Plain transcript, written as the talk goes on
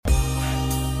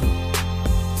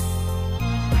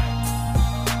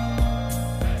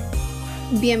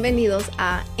Bienvenidos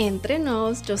a Entre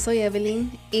Nos. Yo soy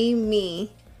Evelyn y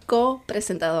mi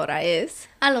co-presentadora es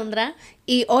Alondra.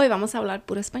 Y hoy vamos a hablar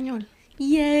puro español.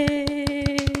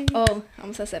 ¡Yay! Oh,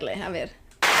 vamos a hacerle, a ver.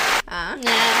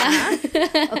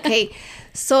 Ok.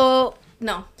 So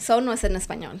no es en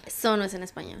español. So no es en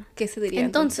español. ¿Qué se diría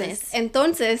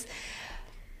Entonces,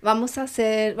 vamos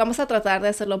a tratar de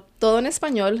hacerlo todo en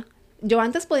español. Yo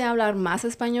antes podía hablar más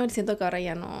español, siento que ahora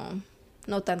ya no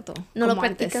tanto. No lo como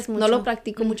practicas antes. mucho. No lo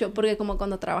practico mucho porque como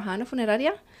cuando trabajaba en la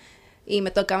funeraria y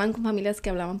me tocaban con familias que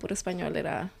hablaban puro español,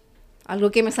 era algo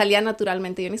que me salía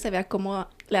naturalmente. Yo ni sabía cómo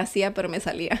le hacía, pero me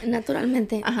salía.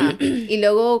 naturalmente. Ajá. Y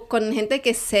luego con gente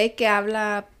que sé que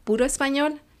habla puro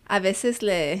español, a veces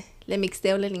le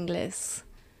mixteo el inglés.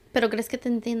 ¿Pero crees que te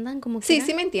entiendan como Sí, quiera?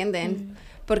 sí me entienden.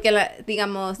 Porque,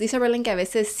 digamos, dice Berlin que a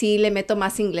veces sí le meto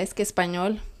más inglés que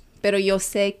español, pero yo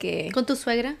sé que... ¿Con tu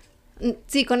suegra?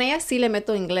 Sí, con ella sí le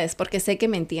meto inglés porque sé que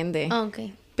me entiende. Ah, ok.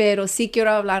 Pero sí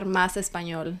quiero hablar más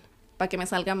español para que me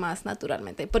salga más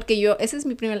naturalmente. Porque ese es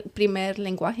mi primer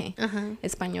lenguaje, Ajá.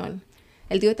 español.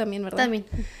 El tuyo también, ¿verdad? También.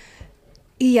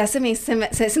 Y ya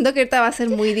siento que ahorita va a ser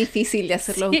muy difícil de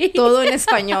hacerlo Sí. todo en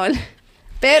español.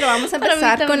 Pero vamos a Para mí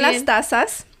empezar con las también.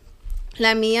 tazas.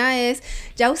 La mía es...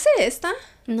 ¿Ya usé esta?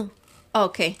 No.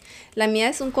 Ok. La mía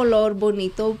es un color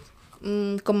bonito,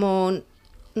 como...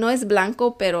 No es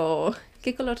blanco, pero...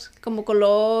 ¿Qué color? Como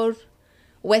color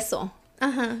hueso.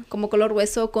 Ajá. Como color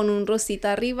hueso con un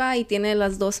rosita arriba y tiene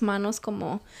las dos manos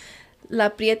como...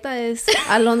 La prieta es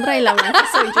Alondra y la blanca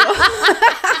soy yo.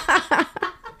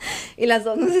 Y las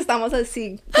dos nos estamos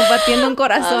así compartiendo un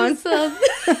corazón. Awesome.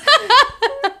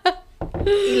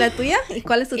 ¿Y la tuya? ¿Y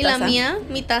cuál es tu Y taza? la mía,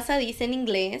 mi taza dice en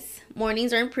inglés,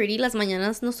 Mornings aren't pretty, las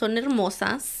mañanas no son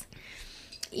hermosas.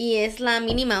 Y es la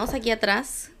Minnie Mouse aquí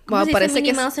atrás. ¿Cómo Wow, se dice parece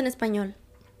Minnie que Mouse en español?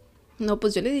 No,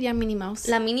 pues yo le diría Minnie Mouse.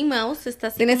 La Minnie Mouse está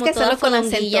así Tienes como que hacerlo toda con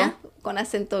fodonguilla. acento. Con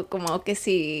acento, como que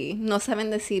si no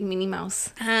saben decir Minnie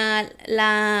Mouse. Ah,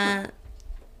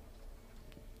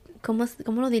 ¿Cómo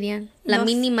lo dirían? La No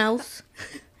Minnie Mouse.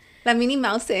 La Minnie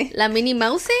Mouse. La Minnie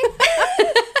Mouse.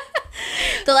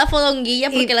 Toda fodonguilla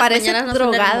porque Y las parece mañanas no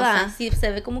drogada. son hermosas. Sí,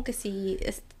 se ve como que sí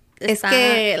Es está...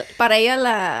 que para ella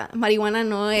la marihuana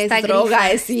no es Está droga,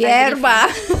 grifa, es está hierba.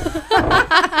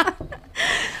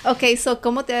 Ok, so,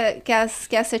 ¿qué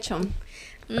has hecho?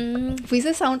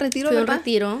 ¿Fuiste a un retiro, Fui a un verdad?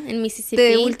 retiro en Mississippi.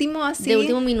 De último así. De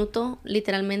último minuto,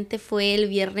 literalmente fue el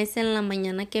viernes en la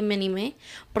mañana que me animé,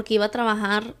 porque iba a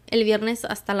trabajar el viernes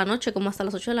hasta la noche, como hasta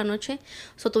las 8 de la noche.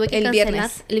 So tuve que El cancelar.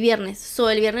 viernes. El viernes. So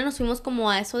el viernes nos fuimos como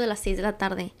a eso de las 6 de la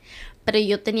tarde. Pero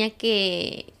yo tenía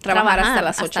que Trabajar hasta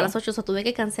las 8. Hasta las 8. So tuve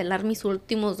que cancelar mis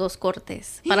últimos 2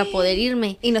 cortes para poder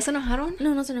irme. ¿Y no se enojaron?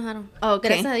 No se enojaron. Ok.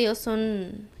 Gracias a Dios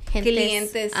son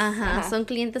Clientes. Ajá, son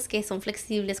clientes que son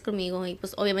flexibles conmigo y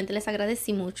pues obviamente les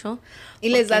agradecí mucho. ¿Y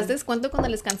les das porque- descuento cuando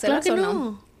les cancelas Claro que o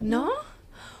no? ¿No?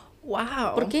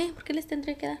 Wow. ¿Por qué? ¿Por qué les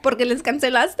tendré que dar? Porque les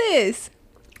cancelaste.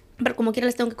 Pero como quiera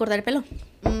les tengo que cortar el pelo.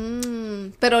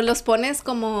 Pero los pones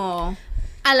como...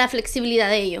 A la flexibilidad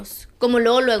de ellos. Como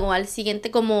luego al siguiente,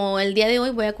 como el día de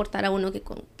hoy voy a cortar a uno que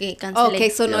cancelé.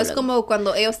 Ok, so no es luego. como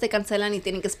cuando ellos te cancelan y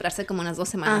tienen que esperarse como unas 2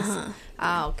 semanas. Ajá.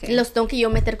 Ah, ok. Los tengo que yo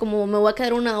meter como me voy a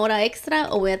quedar una hora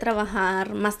extra o voy a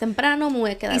trabajar más temprano, me voy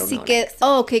a quedar Y una sí hora que... extra.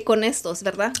 Oh, ok, con estos,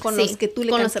 ¿verdad? Con Sí, los que tú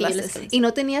le con los que yo cancelaste. les cancelé. ¿Y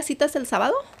no tenías citas el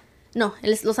sábado? No,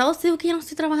 los sábados te digo que ya no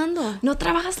estoy trabajando. ¿No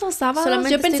trabajas los sábados?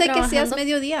 Solamente Yo pensé estoy que hacías trabajando.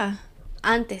 mediodía.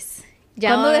 Antes.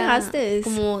 ¿Cuándo ahora, dejaste?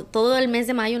 Como todo el mes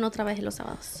de mayo no trabajé los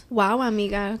sábados. Wow,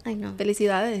 amiga. Ay, no.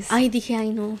 Felicidades. Ay,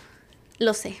 no.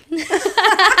 Lo sé.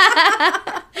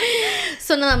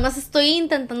 Nada más estoy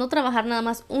intentando trabajar nada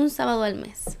más un sábado al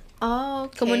mes. Oh,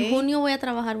 ok. Como en junio voy a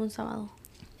trabajar un sábado.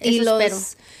 Y Eso los...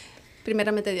 espero.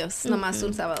 Primeramente Dios, nomás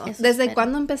un sábado. eso ¿Desde espero.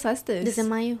 cuándo empezaste? Desde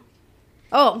mayo.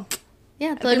 Oh,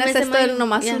 Ya, todo el apenas mes de mayo.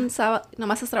 nomás ya. un sábado,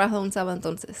 nomás has trabajado un sábado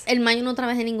entonces. El mayo no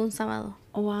trabajé ningún sábado.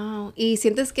 Wow. ¿Y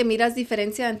sientes que miras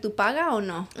diferencia en tu paga o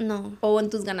no? No, ¿O en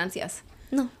tus ganancias?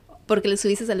 no. Porque le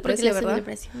subiste el Porque precio, le subí ¿verdad? el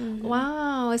precio. Ujú.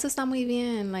 Wow, eso está muy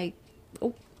bien. Like,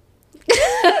 oh.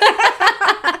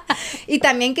 Y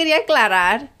también quería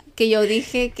aclarar que yo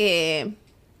dije que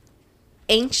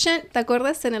ancient, ¿te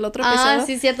acuerdas en el otro episodio? Ah,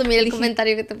 sí, cierto. Mira el Dije-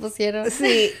 comentario que te pusieron.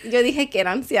 Sí, yo dije que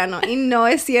era anciano y no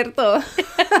es cierto.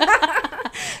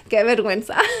 Qué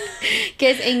vergüenza.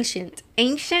 ¿Qué es ancient?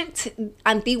 Ancient,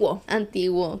 antiguo.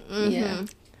 Antiguo. Yeah. Ujú.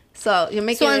 So, yo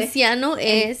me Su quedé... anciano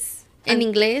es, en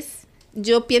inglés,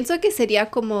 Yo pienso que sería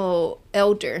como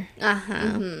elder.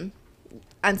 ajá. Ujú.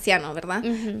 Anciano, ¿verdad?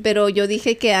 Ujú. Pero yo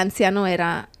dije que anciano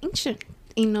era ancient.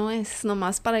 Y no es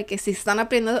nomás para que si están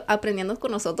aprendiendo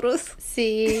con nosotros.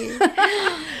 Sí.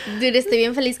 Dude, estoy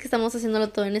bien feliz que estamos haciéndolo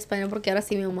todo en español porque ahora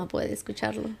sí mi mamá puede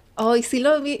escucharlo. Oh, ¿y sí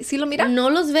lo mira? No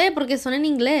los ve porque son en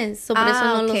inglés, por eso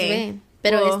no los ve.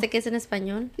 Pero que es en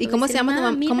español. ¿Y cómo se llama tu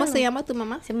mamá? ¿Cómo se llama tu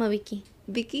mamá? Se llama Vicky.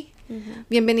 Vicky.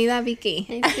 Bienvenida, Vicky.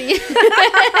 Sí.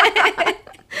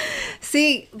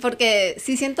 Sí, porque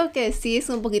sí siento que sí es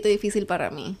un poquito difícil para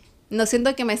mí. No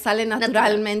siento que me sale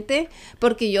naturalmente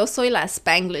porque yo soy la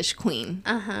Spanglish Queen.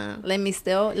 Ajá. Le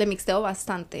mixteo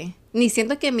bastante. Ni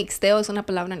siento que mixteo es una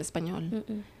palabra en español.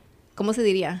 ¿Cómo se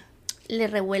diría? Le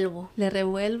revuelvo. Le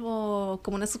revuelvo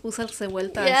como unas pupusas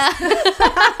revueltas. Yeah.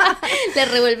 Le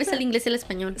revuelves el inglés y el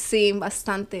español. Sí,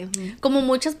 bastante. Como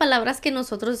muchas palabras que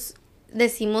nosotros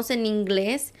decimos en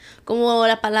inglés, como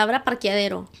la palabra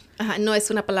parqueadero. Ajá, no es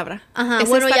una palabra. Ajá,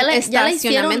 bueno, ya la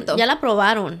hicieron, ya la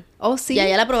probaron. Oh, sí.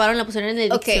 Ya la probaron, la pusieron en el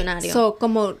diccionario. So,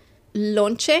 como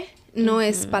lonche no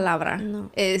es palabra.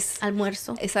 No. Es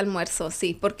almuerzo. Es almuerzo,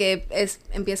 sí, porque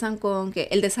empiezan con que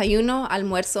el desayuno,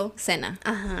 almuerzo, cena.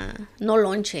 Ajá, no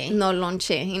lonche. No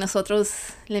lonche. Y nosotros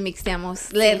le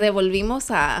mixteamos, le revolvimos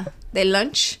de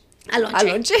lunch a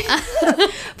lonche.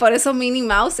 Por eso Minnie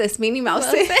Mouse es Minnie Mouse.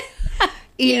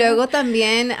 Y luego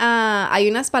también hay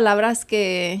unas palabras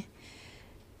que,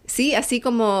 sí, así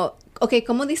como,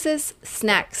 ¿cómo dices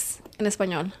snacks en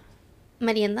español?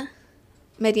 Merienda.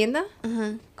 ¿Merienda?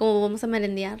 Ajá, como vamos a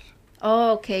merendear.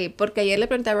 Oh, ok, porque ayer le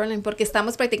pregunté a Berlin, porque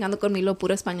estamos practicando con Milo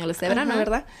puro español este verano,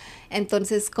 ¿verdad?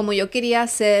 Entonces, como yo quería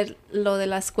hacer lo de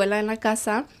la escuela en la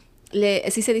casa,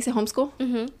 ¿sí se dice homeschool?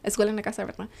 Escuela en la casa,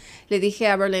 ¿verdad? Le dije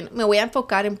a Berlin, me voy a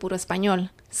enfocar en puro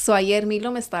español. So, ayer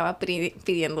Milo me estaba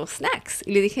pidiendo snacks.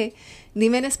 Y le dije,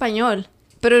 dime en español.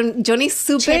 Pero yo ni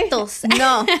supe. Chetos.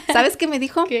 No, ¿sabes qué me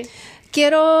dijo? ¿Qué?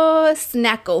 Quiero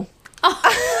snacko. Oh.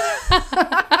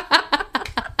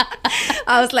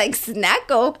 I was like,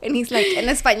 snacko. And he's like, en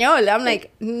español. I'm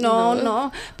like,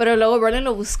 no. Pero luego Berlin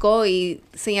lo buscó y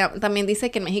también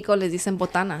dice que en México les dicen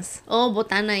botanas. Oh,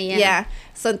 botana, ya. Yeah.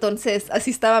 So, entonces,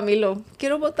 así estaba Milo.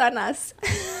 Quiero botanas.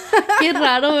 Qué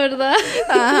raro, ¿verdad?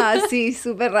 Ajá, sí,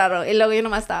 súper raro. Y luego yo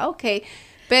nomás estaba, ok.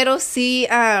 Pero sí,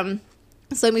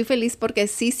 soy muy feliz porque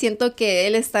sí siento que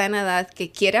él está en edad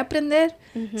que quiere aprender.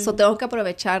 So, tengo que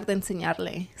aprovechar de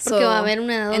enseñarle. Porque va a haber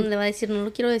una edad donde va a decir, no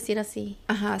lo quiero decir así.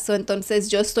 Ajá, so, entonces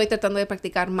yo estoy tratando de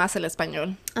practicar más el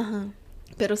español. Ajá.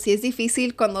 Pero sí es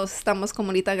difícil cuando estamos como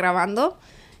ahorita grabando.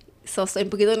 So, estoy un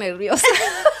poquito nerviosa.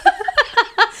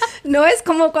 No es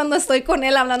como cuando estoy con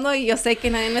él hablando y yo sé que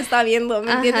nadie me está viendo,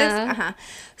 ¿me entiendes? Ajá.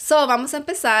 So, vamos a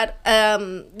empezar.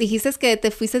 Dijiste que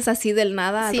te fuiste así del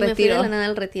nada al retiro. Sí, me fui de la nada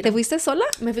al retiro. ¿Te fuiste sola?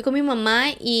 Me fui con mi mamá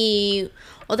y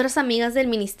otras amigas del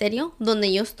ministerio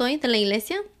donde yo estoy, de la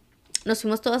iglesia. Nos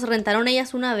fuimos todas, rentaron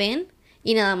ellas una van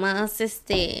y nada más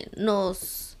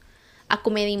nos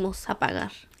acomedimos a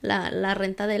pagar la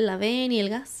renta de la van y el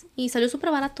gas. Y salió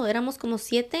súper barato, éramos como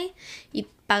 7 y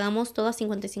pagamos todas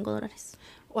 $55.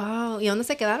 Wow, ¿y dónde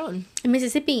se quedaron? En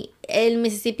Mississippi. En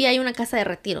Mississippi hay una casa de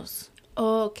retiros.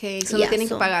 Oh, ok, solo tienen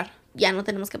que pagar. Ya no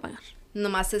tenemos que pagar.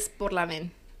 Nomás es por la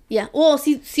ven. Ya. Oh,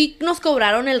 sí nos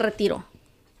cobraron el retiro.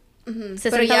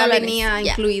 Pero ya venía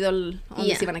incluido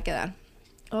donde se iban a quedar.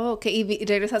 Oh, ok, ¿y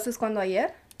regresaste cuándo?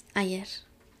 ¿Ayer? Ayer.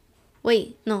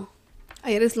 Wait, no.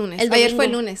 Ayer es lunes. Ayer fue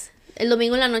el lunes. El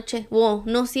domingo en la noche. Wow,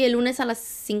 no, sí, el lunes a las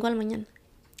 5 de la mañana.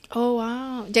 Oh,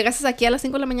 wow. ¿Llegaste aquí a las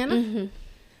 5 de la mañana?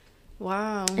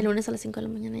 Wow. El lunes a las 5 de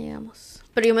la mañana llegamos.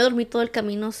 Pero yo me dormí todo el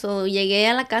camino, llegué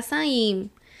a la casa y...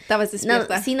 ¿Estabas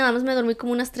despierta? Sí, nada más me dormí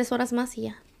como unas 3 horas más y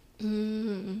ya.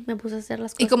 Me puse a hacer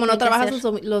las cosas. Y como no trabajas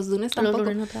los lunes tampoco. Los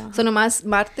lunes no trabajo. Son nomás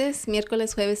martes,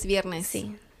 miércoles, jueves, viernes.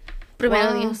 Sí.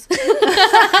 Primero Dios.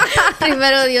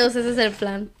 Primero Dios, ese es el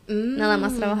plan. Nada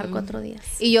más trabajar 4 días.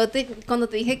 Y yo cuando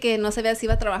te dije que no sabía si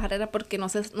iba a trabajar era porque no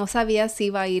sabía si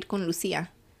iba a ir con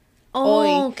Lucía. Oh, hoy,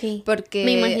 ok. Porque,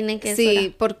 me imaginé que sí, eso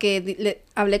era. porque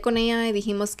hablé con ella y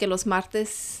dijimos que los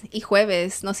martes y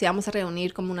jueves nos íbamos a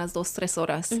reunir como unas 2-3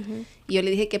 horas. Y yo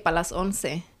le dije que para las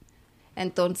 11.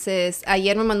 Entonces,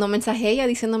 ayer me mandó un mensaje ella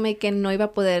diciéndome que no iba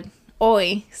a poder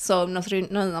hoy. So, nos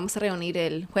vamos a reunir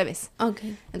el jueves. Ok.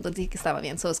 Entonces dije que estaba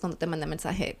bien. So, es cuando te mandé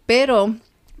mensaje. Pero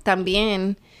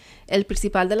también el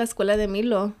principal de la escuela de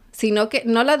Milo,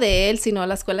 no la de él, sino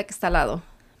la escuela que está al lado,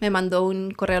 me mandó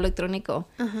un correo electrónico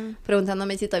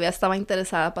preguntándome si todavía estaba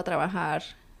interesada para trabajar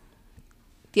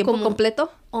tiempo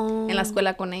completo en la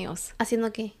escuela con ellos.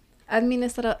 ¿Haciendo qué?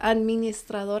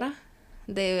 Administradora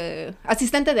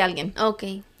asistente de alguien. Ok.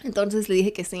 Entonces le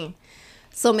dije que sí.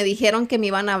 So me dijeron que me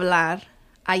iban a hablar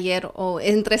ayer o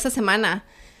entre esta semana.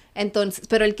 Entonces,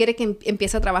 pero él quiere que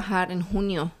empiece a trabajar en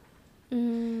junio.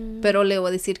 Pero le voy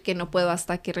a decir que no puedo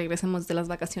hasta que regresemos de las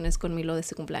vacaciones con Milo de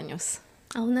su cumpleaños.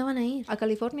 ¿A dónde van a ir? A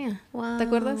California. Wow. ¿Te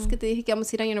acuerdas que te dije que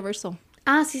vamos a ir a Universal?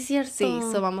 Ah, sí, cierto. Sí,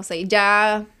 vamos a ir.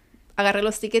 Ya agarré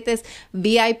los tickets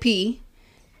VIP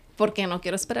porque no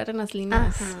quiero esperar en las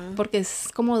líneas. Porque es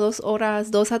como 2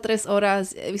 horas, 2 a 3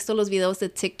 horas. He visto los videos de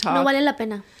TikTok. No vale la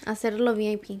pena hacerlo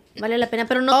VIP. Vale la pena,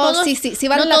 pero no todos. Sí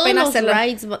vale la pena hacerlo. No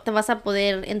todos los rides te vas a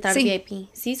poder entrar VIP.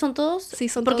 ¿Sí? ¿Son todos? Sí,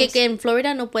 son Porque todos. que en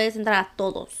Florida no puedes entrar a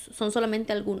todos. Son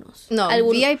solamente algunos. No,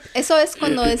 VIP, eso es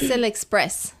cuando es el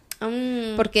Express.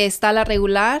 Porque está la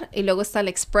regular y luego está el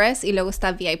Express y luego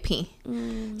está VIP.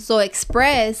 So,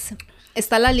 Express,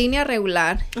 está la línea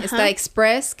regular, está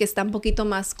Express, que está un poquito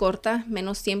más corta,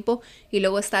 menos tiempo, y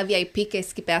luego está VIP, que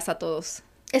esquipeas a todos.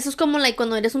 Eso es como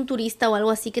cuando eres un turista o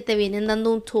algo así que te vienen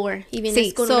dando un tour y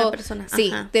vienes con una persona.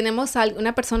 Sí, tenemos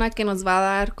una persona que nos va a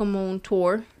dar como un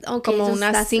tour, como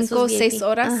unas 5 o 6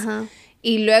 horas.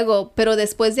 Y luego, pero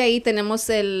después de ahí tenemos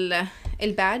el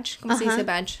badge, ¿cómo se dice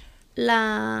badge?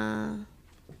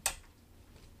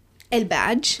 El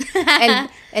badge.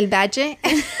 el badge.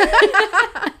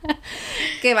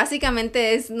 Que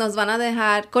básicamente nos van a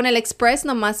dejar, con el Express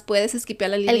nomás puedes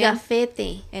esquipear la línea.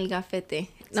 El gafete.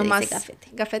 Nomás.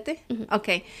 ¿Gafete? Ok.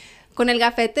 Con el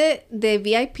gafete de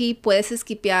VIP puedes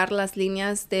esquipear las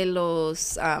líneas de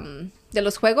los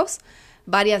juegos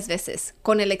varias veces.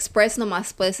 Con el Express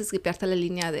nomás puedes esquipearte la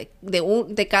línea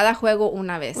de cada juego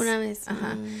una vez.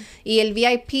 Y el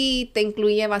VIP te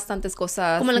incluye bastantes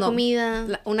cosas. Como la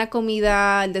comida. Una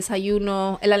comida, el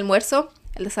desayuno, el almuerzo,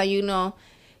 el desayuno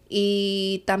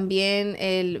y también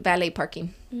el valet parking.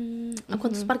 ¿A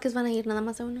cuántos parques van a ir? ¿Nada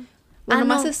más a uno? Bueno,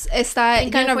 nomás está en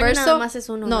Universal. Nada más es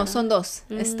uno. No, ¿verdad? son 2.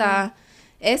 Está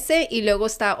ese y luego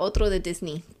está otro de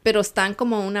Disney. Pero están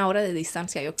como 1 hora de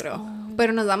distancia, yo creo.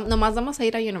 Pero nomás vamos a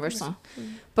ir a Universal.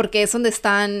 Porque es donde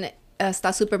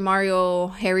está Super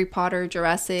Mario, Harry Potter,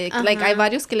 Jurassic. Hay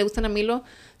varios que le gustan a Milo.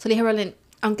 So le dije a Berlin,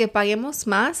 aunque paguemos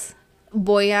más,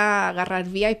 voy a agarrar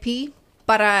VIP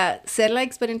para hacer la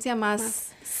experiencia más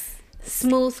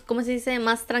smooth, ¿cómo se dice?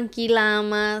 Más tranquila,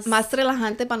 más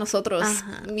relajante para nosotros.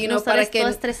 No estar toda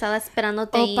estresada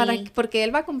esperándote. Porque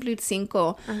él va a cumplir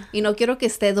 5 y no quiero que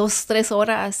esté 2-3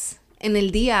 horas en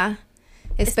el día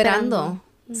esperando.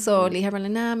 So le dije a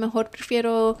Berlin, mejor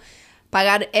prefiero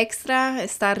pagar extra,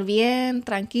 estar bien,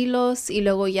 tranquilos, y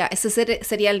luego ya, ese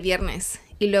sería el viernes.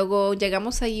 Y luego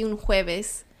llegamos ahí un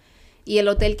jueves. Y el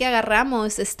hotel que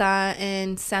agarramos está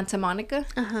en Santa Monica,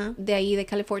 de ahí de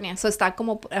California. So está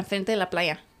como enfrente de la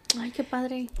playa. Ay, qué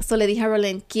padre. So le dije a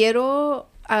Berlin, quiero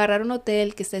agarrar un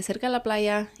hotel que esté cerca de la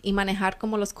playa y manejar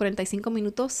como los 45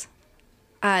 minutos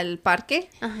al parque.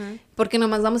 Porque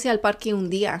nomás vamos a ir al parque un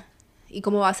día. Y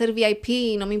como va a ser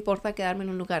VIP, no me importa quedarme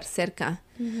en un lugar cerca.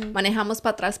 Manejamos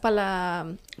para atrás para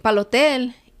el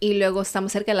hotel y luego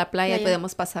estamos cerca de la playa y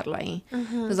podemos pasarlo ahí.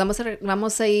 Nos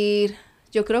vamos a ir...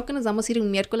 Yo creo que nos vamos a ir un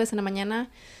miércoles en la mañana.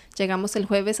 Llegamos el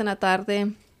jueves en la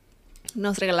tarde.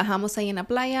 Nos relajamos ahí en la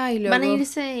playa y luego... ¿Van a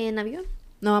irse en avión?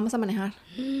 No, vamos a manejar.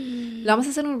 Lo vamos a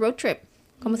hacer un road trip.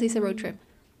 ¿Cómo se dice road trip?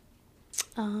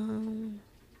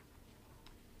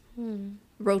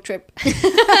 Road trip.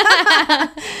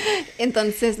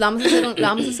 Entonces, vamos a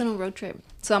hacer un road trip.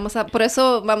 Por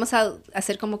eso vamos a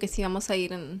hacer como que si vamos a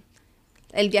ir en...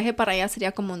 El viaje para allá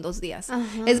sería como en 2 días.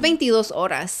 Es 22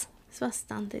 horas. Es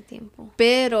bastante tiempo.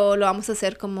 Pero lo vamos a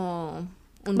hacer como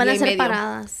un día y medio.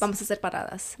 Vamos a hacer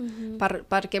paradas.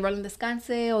 Para que Roland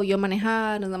descanse o yo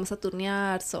manejar, nos vamos a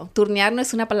turnear. Turnear no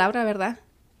es una palabra, ¿verdad?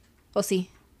 ¿O sí?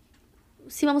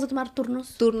 Sí, vamos a tomar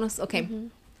turnos. Turnos, ok.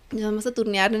 Nos vamos a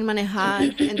turnear en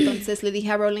manejar. Entonces le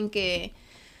dije a Roland que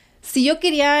si yo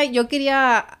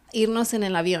quería irnos en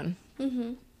el avión.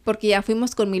 Porque ya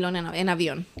fuimos con Milón en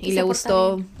avión. Y le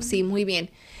gustó, sí, muy bien.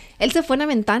 Él se fue en la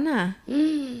ventana.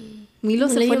 Milo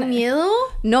 ¿No le dio miedo?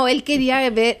 No, él quería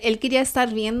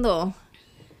estar viendo.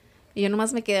 Y yo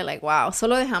nomás me quedé wow,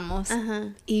 solo dejamos.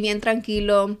 Y bien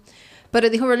tranquilo. Pero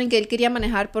dijo Roland que él quería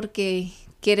manejar porque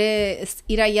quiere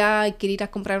ir allá y quiere ir a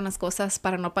comprar unas cosas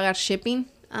para no pagar shipping.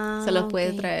 Se lo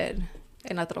puede traer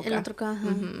en la troca. En la troca,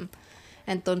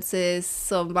 Entonces,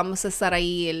 vamos a estar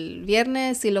ahí el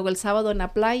viernes y luego el sábado en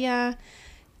la playa.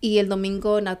 Y el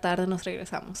domingo en la tarde nos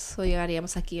regresamos. O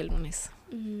llegaríamos aquí el lunes.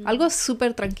 Algo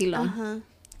súper tranquilo.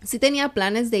 Sí tenía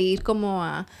planes de ir como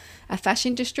a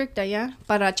Fashion District allá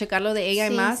para checar lo de ella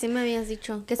y más. Sí, me habías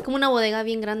dicho. Que es como una bodega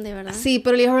bien grande, ¿verdad? Sí,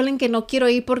 pero le dije a Roland que no quiero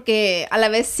ir porque a la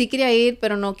vez sí quería ir,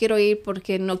 pero no quiero ir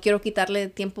porque no quiero quitarle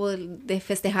tiempo de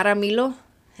festejar a Milo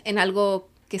en algo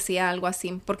que sea algo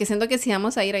así. Porque siento que si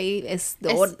vamos a ir ahí es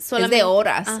de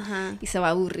horas y se va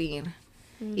a aburrir.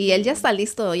 Y él ya está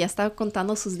listo, ya está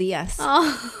contando sus días.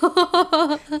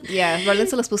 Roland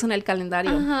se los puso en el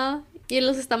calendario. Ajá. Y él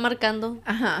los está marcando.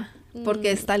 Ajá.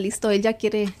 Porque está listo, él ya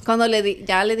quiere. Cuando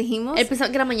ya le dijimos. Él pensaba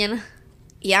que era mañana.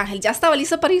 Él ya estaba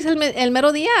listo para irse el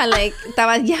mero día. Like,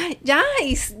 estaba ya.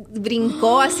 Y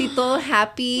brincó así todo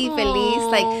happy, feliz.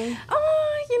 Like,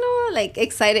 you know, like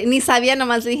excited. Ni sabía,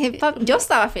 nomás le dije, yo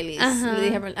estaba feliz. Ajá. Le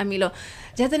dije a Milo,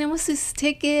 ya tenemos sus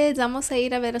tickets, vamos a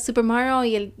ir a ver a Super Mario.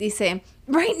 Y él dice,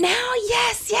 right now,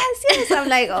 yes. I'm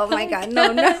like, oh my God,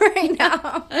 no, not right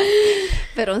now.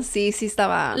 Pero sí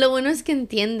estaba. Lo bueno es que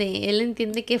entiende. Él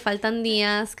entiende que faltan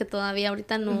días, que todavía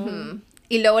ahorita no. Uh-huh.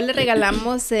 Y luego le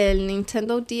regalamos el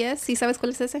Nintendo 10. ¿Sí sabes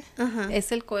cuál es ese? Ajá.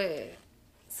 Es el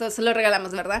se lo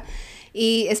regalamos, ¿verdad?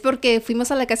 Y es porque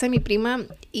fuimos a la casa de mi prima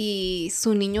y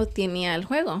su niño tenía el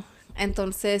juego.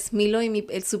 Entonces Milo y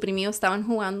su primillo estaban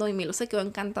jugando y Milo se quedó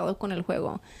encantado con el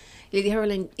juego. Y le dije a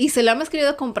Roland, y se lo hemos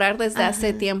querido comprar desde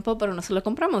hace tiempo, pero no se lo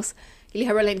compramos. Y le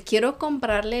dije a Roland, quiero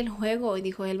comprarle el juego. Y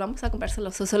dijo él, vamos a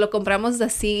comprárselo. Se lo compramos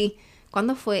así,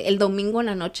 ¿cuándo fue? El domingo en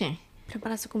la noche. ¿Pero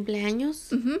para su cumpleaños?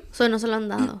 Uh-huh. ¿O no se lo han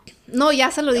dado? No,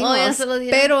 ya se lo dimos. Ya se lo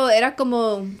dieron. Pero era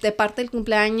como de parte del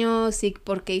cumpleaños y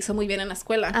porque hizo muy bien en la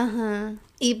escuela. Ajá.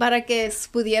 Y para que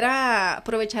pudiera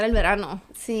aprovechar el verano.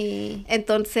 Sí.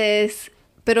 Entonces,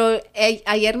 pero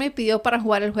ayer me pidió para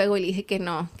jugar el juego y le dije que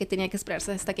no, que tenía que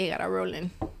esperarse hasta que llegara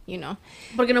Roland, you know.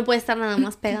 Porque no puede estar nada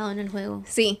más pegado en el juego.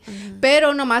 Sí,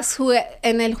 pero nomás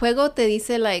en el juego te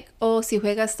dice, like, si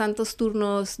juegas tantos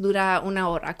turnos dura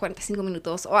 1 hora, 45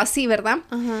 minutos, o así, ¿verdad?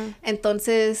 Ajá.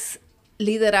 Entonces,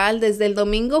 literal, desde el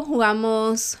domingo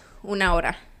jugamos 1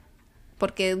 hora,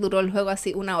 porque duró el juego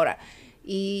así 1 hora.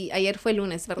 Y ayer fue el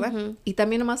lunes, ¿verdad? Uh-huh. Y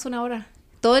también nomás 1 hora.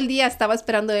 Todo el día estaba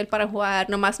esperando él para jugar.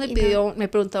 Nomás me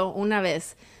preguntó una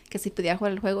vez que si podía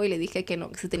jugar el juego y le dije que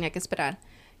no, que se tenía que esperar.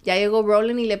 Ya llegó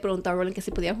Roland y le preguntó a Roland que si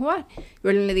podía jugar.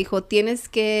 Roland le dijo, tienes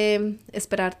que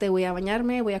esperarte, voy a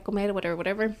bañarme, voy a comer,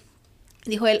 whatever.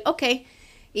 Dijo él, ok.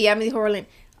 Y ya me dijo Roland,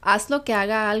 haz lo que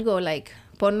haga algo, like,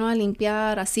 ponlo a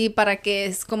limpiar, así, para que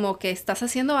es como que estás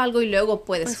haciendo algo y luego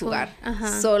puedes jugar.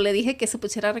 Ajá. So, le dije que se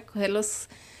pusiera a recogerlos.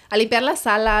 A limpiar la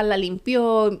sala, la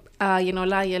limpió, llenó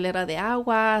la hielera de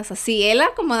aguas, así, él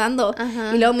acomodando.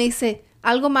 Ajá. Y luego me dice,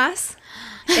 ¿algo más?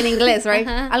 En inglés, right?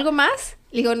 Ajá. ¿Algo más?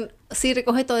 Le digo, sí,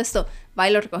 recoge todo esto. Va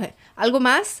y lo recoge. ¿Algo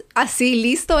más? Así,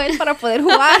 listo él para poder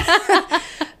jugar.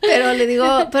 Pero le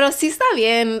digo, pero sí está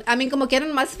bien. A mí como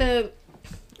quieren más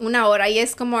 1 hora. Y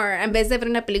es como, en vez de ver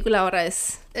una película ahora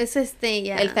es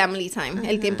ya. el family time, Ajá.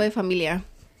 el tiempo de familia.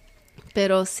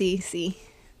 Pero sí.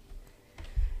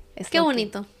 Qué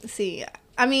bonito. Sí,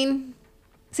 I mean,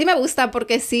 sí me gusta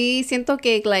porque sí siento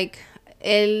que, like,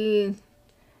 él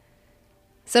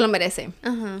se lo merece.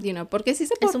 Ajá. You know, porque sí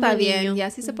se porta bien,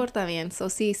 sí se porta bien.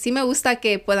 So, sí me gusta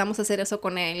que podamos hacer eso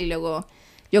con él y luego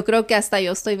yo creo que hasta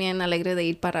yo estoy bien alegre de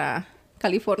ir para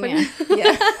California.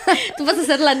 Yeah. Tú vas a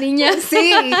ser la niña.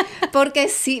 Sí, porque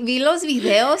sí, vi los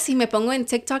videos y me pongo en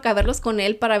TikTok a verlos con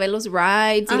él para ver los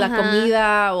rides y la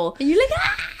comida o... Y yo like,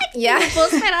 yeah. No puedo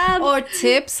esperar. Or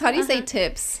tips. How do you say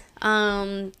tips?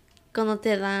 Cuando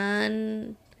te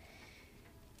dan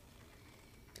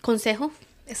consejo.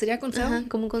 ¿Sería consejo? Ajá,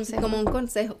 como un consejo. Como un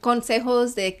consejo.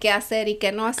 Consejos de qué hacer y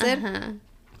qué no hacer. Ajá.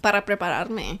 Para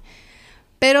prepararme.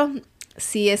 Pero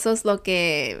sí, eso es lo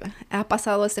que ha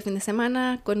pasado este fin de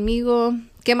semana conmigo.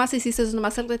 ¿Qué más hiciste? ¿Es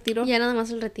nomás el retiro? Ya nada más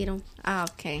el retiro. Ah,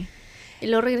 ok. Y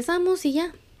luego regresamos y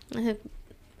ya.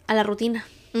 A la rutina.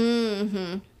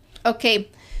 Mm-hmm. Ok.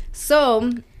 So,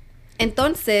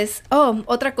 entonces,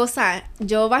 otra cosa.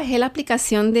 Yo bajé la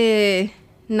aplicación de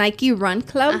Nike Run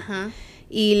Club. Ajá.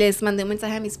 Y les mandé un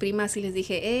mensaje a mis primas y les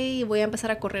dije, hey, voy a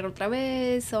empezar a correr otra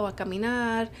vez o a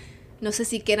caminar. No sé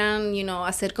si quieran,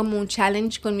 hacer como un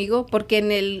challenge conmigo,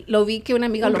 porque lo vi que una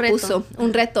amiga lo puso.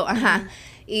 Un reto, ajá.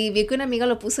 Y vi que una amiga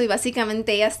lo puso y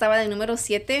básicamente ella estaba de número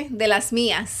 7 de las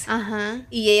mías. Ajá.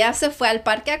 Y ella se fue al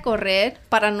parque a correr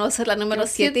para no ser la número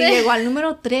 7 y llegó al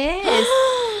número 3.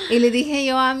 Y le dije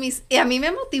yo y a mí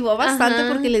me motivó bastante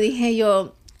porque le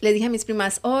dije a mis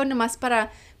primas, nomás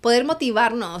para poder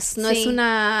motivarnos. No es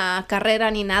una carrera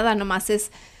ni nada, nomás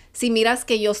es... Si miras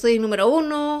que yo soy número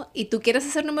 1 y tú quieres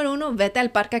ser número 1, vete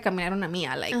al parque a caminar una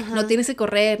mía, like. No tienes que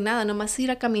correr, nada, nomás ir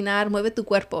a caminar, mueve tu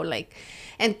cuerpo, like.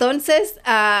 Entonces,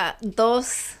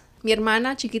 mi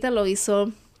hermana chiquita lo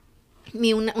hizo,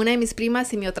 una de mis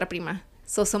primas y mi otra prima.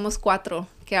 Somos 4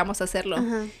 que vamos a hacerlo.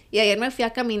 Ajá. Y ayer me fui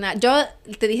a caminar. Yo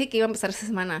te dije que iba a empezar esta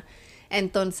semana.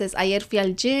 Entonces, ayer fui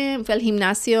al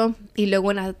gimnasio y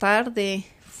luego en la tarde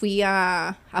fui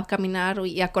a caminar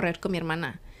y a correr con mi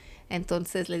hermana.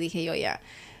 Entonces le dije yo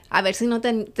a ver si no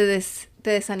te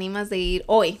desanimas de ir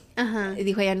hoy. Ajá. Y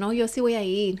dijo ella, no, yo sí voy a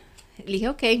ir. Le dije,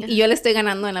 ok. Y yo le estoy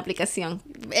ganando en la aplicación.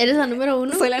 ¿Eres la número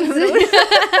 1? Soy la número 1.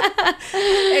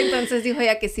 Entonces dijo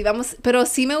ella que sí, vamos. Pero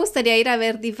sí me gustaría ir a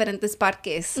ver diferentes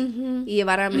parques y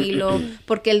llevar a Milo.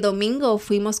 Porque el domingo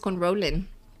fuimos con Roland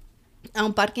a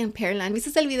un parque en Pearland.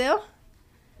 ¿Viste el video?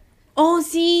 Oh,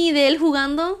 sí, de él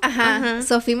jugando. Ajá.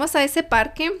 So fuimos a ese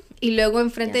parque y luego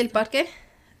enfrente del parque.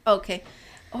 Ok.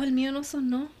 Oh, el mío no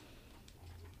sonó.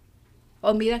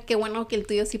 Oh, mira, qué bueno que el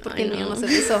tuyo sí, porque el mío no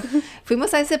se hizo.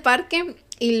 Fuimos a ese parque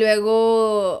y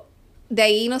luego de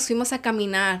ahí nos fuimos a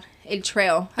caminar el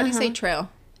trail. How do you say trail?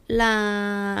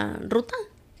 ¿La ruta?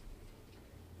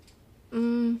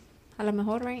 A lo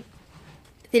mejor, right?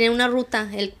 Tiene una ruta,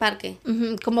 el parque.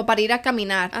 Como para ir a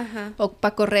caminar o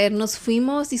para correr. Nos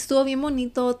fuimos y estuvo bien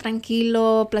bonito,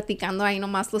 tranquilo, platicando ahí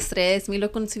nomás los tres.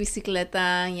 Milo con su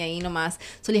bicicleta y ahí nomás.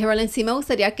 So le dije, Roland, sí me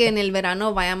gustaría que en el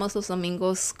verano vayamos los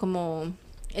domingos como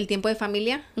el tiempo de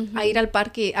familia a ir al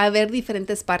parque, a ver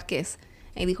diferentes parques.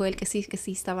 Y dijo él que sí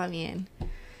estaba bien.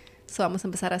 So vamos a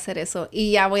empezar a hacer eso.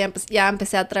 Y ya ya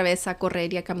empecé otra vez a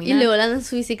correr y a caminar. Y luego anda en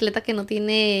su bicicleta que no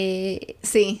tiene...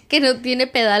 Sí. Que no tiene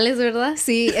pedales, ¿verdad?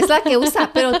 Sí, es la que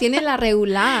usa, pero tiene la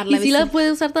regular. ¿Y sí la puede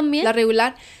usar también? La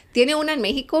regular. Tiene una en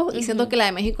México y siento que la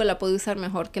de México la puede usar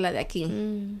mejor que la de aquí.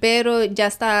 Pero ya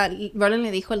está... Roland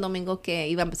le dijo el domingo que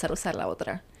iba a empezar a usar la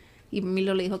otra. Y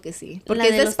Milo le dijo que sí. Porque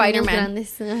es de Spider-Man.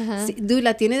 Sí, dude,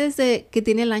 la tiene desde que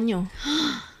tiene el año.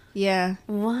 Yeah.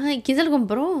 Guay, ¿quién se lo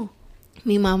compró?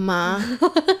 Mi mamá.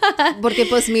 Porque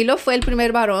pues Milo fue el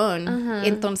primer varón.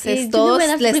 Entonces todos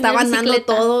le estaban dando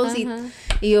todos.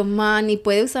 Y yo, man, ni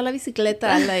puede usar la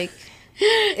bicicleta. Like,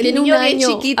 el tiene niño un año,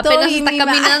 bien chiquito apenas y está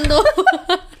caminando.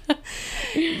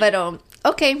 Pero,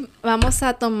 ok, vamos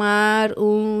a tomar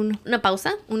 ¿Una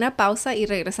pausa? Una pausa y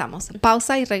regresamos.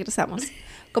 Pausa y regresamos.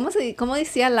 ¿Cómo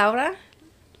decía Laura?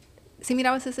 ¿Sí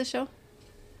mirabas ese show?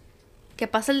 ¿Qué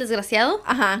pasa el desgraciado?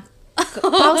 Ajá.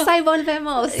 Pausa y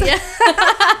volvemos.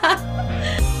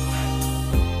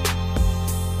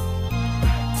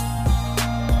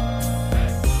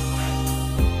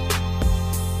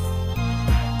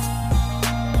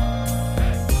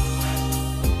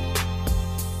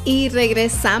 Y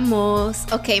regresamos.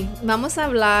 Ok, vamos a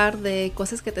hablar de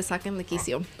cosas que te saquen de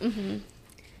quicio.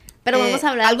 Pero vamos a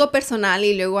hablar... Algo personal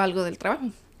y luego algo del trabajo.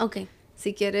 Ok.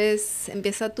 Si quieres,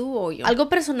 empieza tú o yo. ¿Algo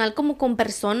personal como con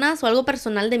personas o algo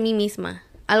personal de mí misma?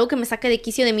 ¿Algo que me saque de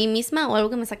quicio de mí misma o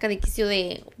algo que me saque de quicio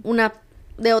de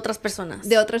otras personas?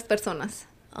 De otras personas.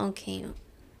 Ok.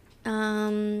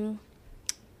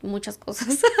 Muchas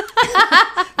cosas.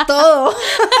 Todo.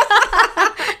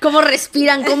 ¿Cómo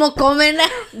respiran? ¿Cómo comen?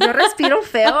 Yo respiro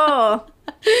feo.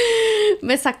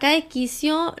 Me saca de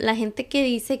quicio la gente que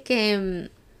dice que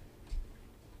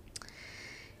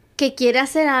quiere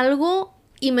hacer algo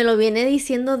y me lo viene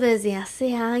diciendo desde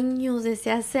hace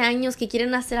años que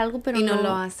quieren hacer algo, pero no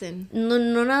lo hacen. No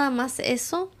nada más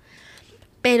eso,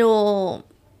 pero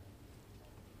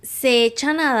se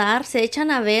echan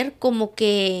a ver como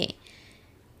que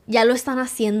ya lo están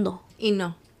haciendo. Y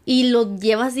no. Y lo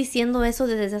llevas diciendo eso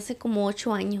desde hace como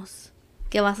 8 años.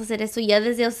 Que vas a hacer eso. Y ya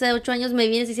desde hace 8 años me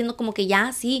vienes diciendo como que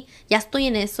ya, sí, ya estoy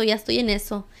en eso.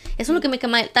 Eso es lo que me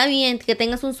quema. Está bien que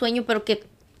tengas un sueño, pero que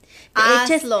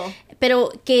hazlo.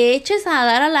 Pero que eches a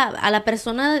dar a la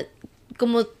persona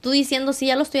como tú diciendo, sí,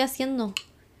 ya lo estoy haciendo.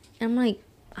 Y I'm like,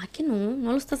 que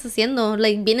no lo estás haciendo.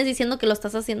 Like, vienes diciendo que lo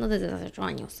estás haciendo desde hace 8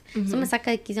 años. Eso me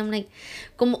saca de quicio. I'm like,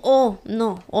 como,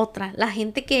 no, otra. La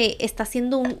gente que está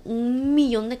haciendo un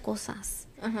millón de cosas.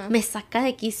 Me saca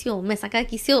de quicio.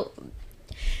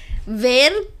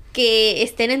 Ver que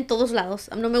estén en todos lados.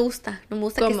 No me gusta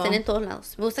que estén en todos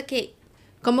lados. Me gusta que...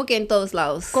 ¿Cómo que en todos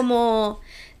lados? Como...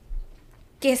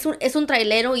 que es un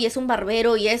trailero y es un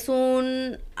barbero y es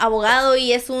un abogado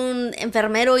y es un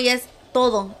enfermero y es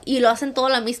todo. Y lo hacen todo a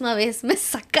la misma vez. Me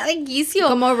saca de quicio.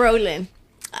 Como Roland.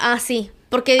 Sí.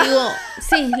 Porque digo,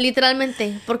 sí,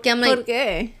 literalmente. Porque I'm like, ¿por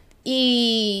qué?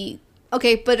 Y... Ok,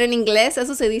 pero en inglés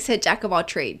eso se dice jack of all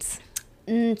trades.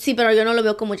 Sí, pero yo no lo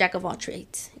veo como jack of all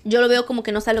trades. Yo lo veo como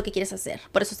que no sabes lo que quieres hacer.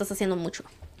 Por eso estás haciendo mucho.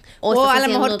 O a lo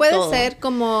mejor puede ser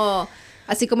como...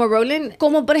 Así como Roland.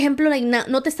 Como por ejemplo, like,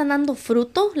 no te están dando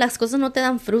fruto. Las cosas no te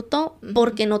dan fruto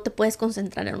porque no te puedes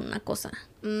concentrar en una cosa.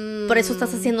 Por eso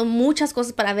estás haciendo muchas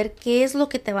cosas para ver qué es lo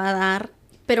que te va a dar.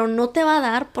 Pero no te va a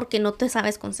dar porque no te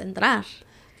sabes concentrar.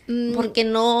 Porque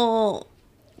no...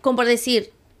 Como por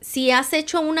decir, si has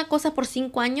hecho una cosa por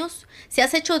 5 años, si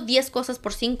has hecho 10 cosas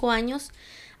por 5 años...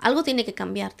 Algo tiene que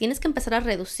cambiar. Tienes que empezar a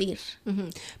reducir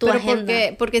tu agenda.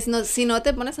 Porque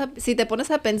si te pones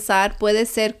a pensar, puede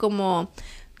ser como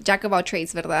jack of all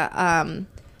trades, ¿verdad?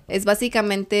 Es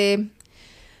básicamente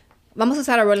vamos a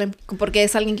usar a Roland porque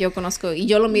es alguien que yo conozco y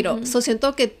yo lo miro. So,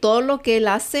 siento que todo lo que él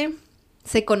hace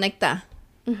se conecta.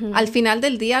 Al final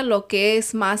del día, lo que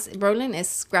es más Roland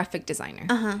es graphic designer.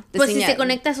 Ajá. Pues si se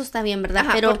conecta, eso está bien, ¿verdad?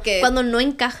 Ajá, pero porque... cuando no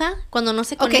encaja, cuando no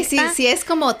se conecta... Ok, si es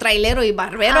como trailero y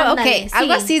barbero, ándale, ok,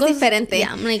 algo así es diferente.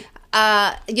 Yeah, like,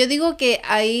 yo digo que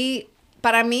ahí,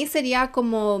 para mí sería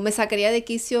como, me sacaría de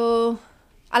quicio,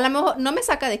 a lo mejor, no me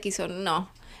saca de quicio, no,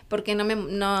 porque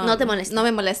no te molesta. No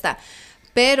me molesta,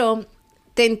 pero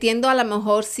te entiendo a lo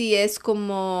mejor si es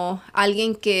como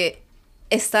alguien que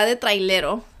está de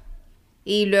trailero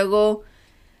y luego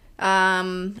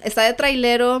está de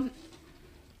trailero,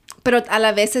 pero a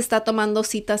la vez está tomando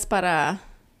citas para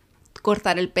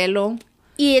cortar el pelo.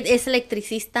 Y es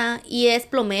electricista, y es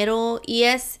plomero, y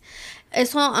es...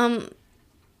 Eso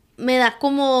me da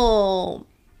como...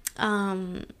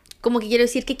 como que quiero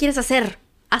decir, ¿qué quieres hacer?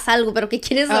 Haz algo, pero ¿qué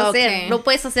quieres hacer? Okay. No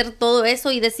puedes hacer todo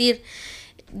eso y decir,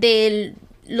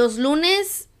 los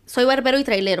lunes soy barbero y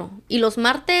trailero, y los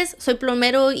martes soy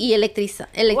plomero y electricista.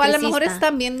 O a lo mejor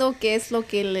están viendo qué es lo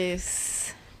que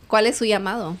les... ¿Cuál es su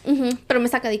llamado? Pero me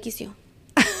saca de quicio.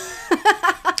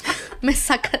 Me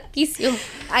saca de quicio.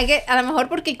 A lo mejor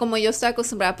porque como yo estoy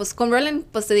acostumbrada, pues con Roland,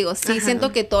 pues te digo, sí,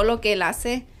 siento que todo lo que él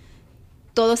hace,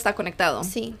 todo está conectado.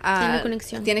 Sí, tiene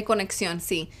conexión. Tiene conexión,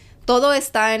 sí. Todo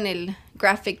está en el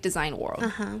graphic design world.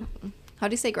 Ajá. How do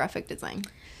you say graphic design?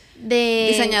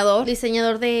 Diseñador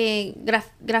de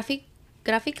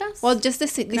gráficas. Well, just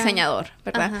diseñador,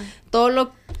 ¿verdad? Ajá. Todos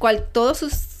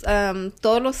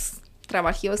los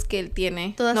trabajos que él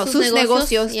tiene, sus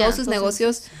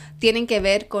negocios tienen que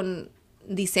ver con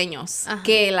diseños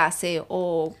que él hace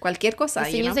o cualquier cosa.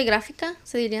 ¿Diseños de gráfica?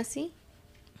 ¿Se diría así?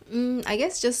 I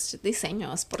guess just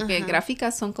diseños, porque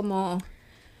gráficas son como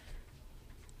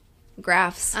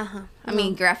graphs. I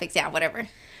mean, graphics, yeah, whatever.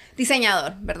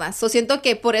 Diseñador, ¿verdad? So, siento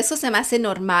que por eso se me hace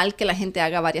normal que la gente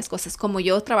haga varias cosas. Como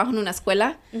yo trabajo en una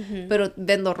escuela, pero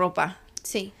vendo ropa.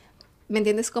 Sí. ¿Me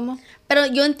entiendes cómo? Pero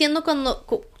yo entiendo cuando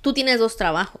tú tienes 2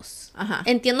 trabajos. Ajá.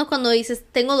 Entiendo cuando dices,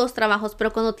 tengo 2 trabajos,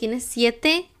 pero cuando tienes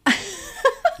 7...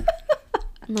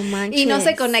 No manches. Y no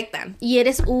se conectan. Y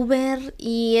eres Uber,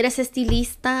 y eres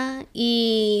estilista,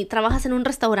 y trabajas en un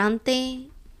restaurante.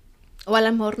 O a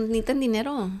lo mejor necesitan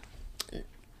dinero.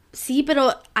 Sí,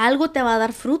 pero algo te va a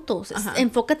dar frutos.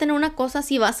 Enfócate en una cosa.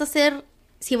 Si vas a ser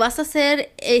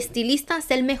estilista,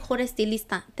 sé el mejor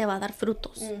estilista. Te va a dar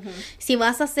frutos. Si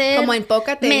vas a ser como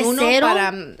enfócate mesero, en uno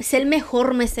para... sé el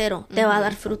mejor mesero. Te va a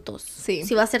dar frutos. Sí.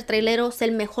 Si vas a ser trailero, sé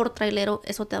el mejor trailero.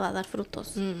 Eso te va a dar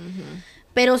frutos.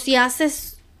 Pero si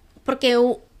haces... Porque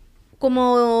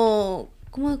 ¿cómo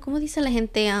dice la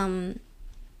gente?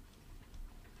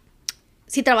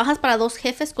 Si trabajas para 2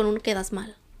 jefes, con uno quedas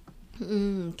mal.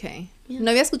 Okay. Yeah. No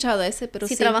había escuchado ese, pero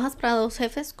si trabajas para 2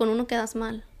 jefes, con uno quedas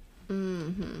mal.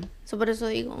 Por eso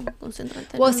digo,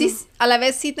 concéntrate. Well, sí, a la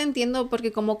vez sí te entiendo,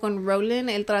 porque como con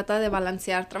Roland, él trata de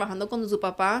balancear trabajando con su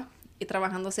papá y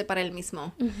trabajándose para él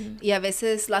mismo. Y a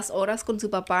veces las horas con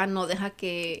su papá no deja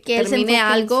que termine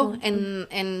algo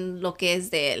en lo que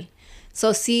es de él.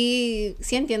 So, sí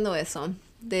entiendo eso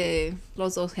de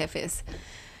los 2 jefes.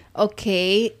 Ok,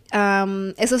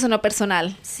 eso es en lo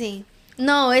personal. Sí.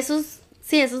 No, eso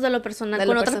es de lo personal,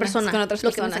 con otras personas. Con otras lo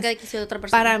personas. Que me saca de quicio de otra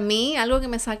persona. Para mí, algo que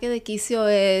me saque de quicio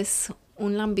es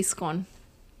un lambiscón.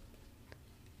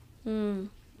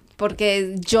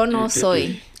 Porque yo no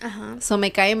soy. So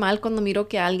me cae mal cuando miro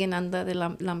que alguien anda de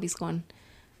lambiscón.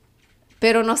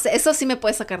 Pero no sé, eso sí me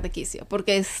puede sacar de quicio.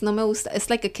 Porque no me gusta. It's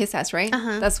like a kiss ass, right?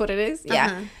 That's what it is?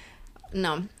 Yeah.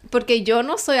 No. Porque yo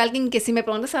no soy alguien que si me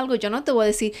preguntas algo, yo no te voy a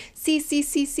decir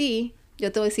sí.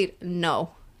 Yo te voy a decir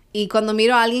no. Y cuando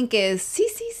miro a alguien que es sí,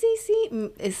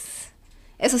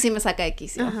 eso sí me saca de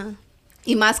quicio.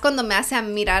 Y más cuando me hace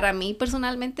mirar a mí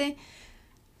personalmente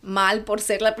mal por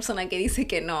ser la persona que dice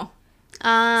que no.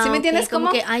 ¿Sí me entiendes?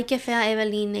 Como que, ay, qué fea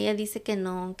Evelyn, ella dice que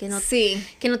no sí.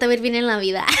 Que no te va a ir bien en la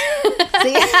vida.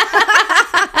 Sí.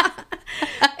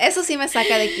 Eso sí me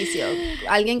saca de quicio.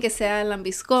 Alguien que sea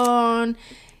lambiscón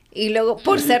y luego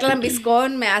por ser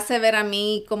lambiscón me hace ver a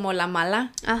mí como la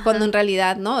mala, cuando en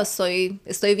realidad no, estoy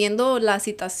viendo la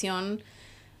situación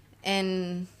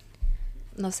en,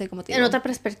 no sé cómo te digo. En otra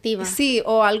perspectiva. Sí,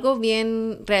 o algo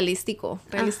bien realístico.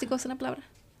 ¿Realístico es una palabra?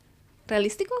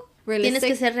 ¿Realístico? Tienes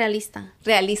que ser realista.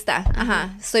 Realista,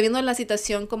 Estoy viendo la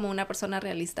situación como una persona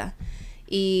realista.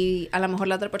 Y a lo mejor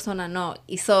la otra persona no.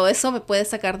 Y eso me puede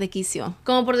sacar de quicio.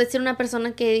 Como por decir una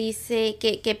persona que dice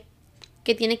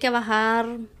que tiene que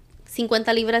bajar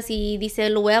 50 libras y dice,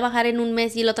 lo voy a bajar en un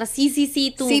mes. Y la otra,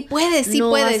 sí, tú. Sí puedes. No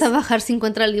vas a bajar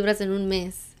 50 libras en un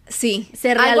mes. Sí,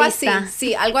 ser algo así, realista.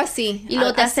 sí, algo así. Y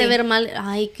luego te hace así. ver mal,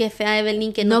 ay, qué fea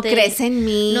Evelyn, que no crees en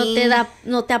mí.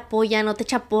 no te apoya, no te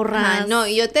echa porras. Ajá, no,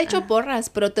 yo te echo porras,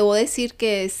 pero te voy a decir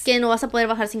que es... Que no vas a poder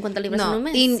bajar 50 libras en un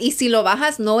mes. Y si lo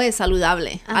bajas no es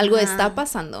saludable. Ajá. Algo está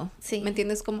pasando. Sí. ¿Me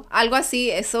entiendes? Como algo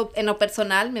así, eso en lo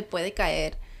personal me puede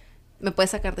caer, me puede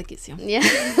sacar de quicio. Yeah.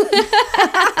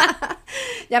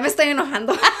 Ya me estoy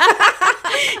enojando.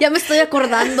 Ya me estoy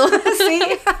acordando. Sí.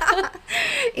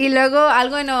 Y luego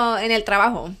algo en el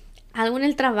trabajo. Algo en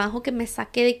el trabajo que me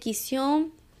saque de quicio.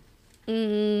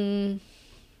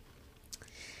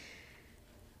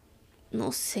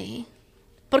 No sé.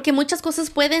 Porque muchas cosas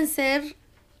pueden ser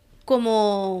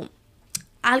como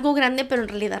algo grande, pero en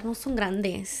realidad no son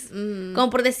grandes. Como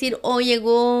por decir,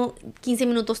 llegó 15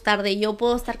 minutos tarde. Yo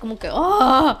puedo estar como que,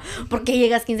 ¿por qué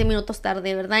llegas 15 minutos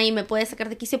tarde, verdad? Y me puede sacar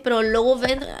de quicio, pero luego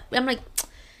I'm like,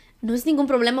 no es ningún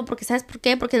problema, porque ¿sabes por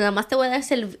qué? Porque nada más te voy a dar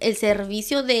el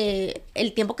servicio de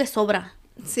el tiempo que sobra.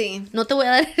 Sí. No te voy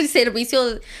a dar el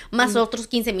servicio más otros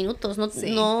 15 minutos. No,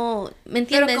 Sí. no, ¿me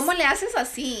entiendes? Pero ¿cómo le haces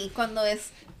así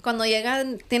cuando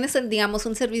llegan, tienes, digamos,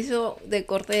 un servicio de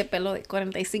corte de pelo de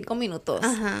 45 minutos?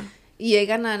 Ajá. Y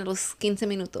llegan a los 15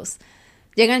 minutos.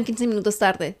 Llegan 15 minutos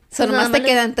tarde. Pues Nomás nada te más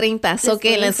quedan 30. ¿O qué?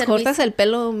 doy el ¿Les cortas servicio. el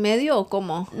pelo medio o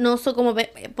cómo? No soy como,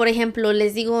 por ejemplo,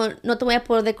 les digo, no te voy a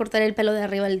poder cortar el pelo de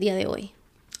arriba el día de hoy.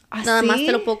 ¿Ah, Nada más sí?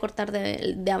 te lo puedo cortar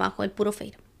de abajo, el puro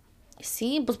fade.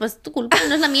 Sí, pues es tu culpa,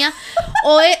 no es la mía.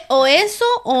 O eso,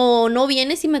 o no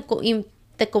vienes y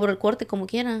te cobro el corte como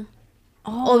quiera.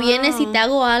 Oh, O vienes y wow. te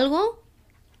hago algo,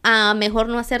 a mejor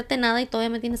no hacerte nada y todavía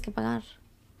me tienes que pagar.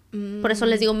 Por eso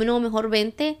les digo, mejor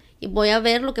vente y voy a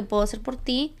ver lo que puedo hacer por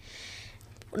ti.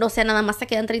 O sea, nada más te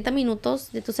quedan 30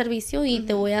 minutos de tu servicio y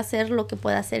te voy a hacer lo que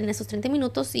pueda hacer en esos 30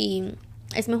 minutos y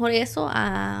es mejor eso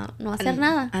a no hacer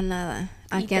nada. A nada.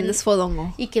 A Y que andes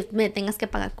fodongo. Y que me tengas que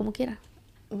pagar como quiera.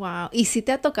 Wow. ¿Y si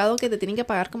te ha tocado que te tienen que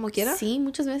pagar como quiera? Sí,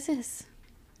 muchas veces.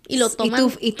 Y lo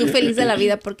toman. Y tú feliz de la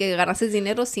vida porque agarraste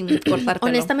dinero sin cortártelo.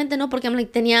 Honestamente no, porque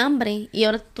tenía hambre y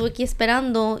ahora estuve aquí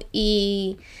esperando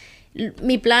y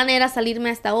mi plan era salirme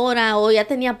a esta hora o ya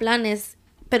tenía planes,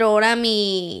 pero ahora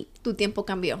Tu tiempo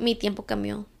cambió. mi tiempo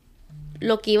cambió.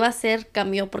 Lo que iba a hacer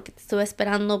cambió porque te estuve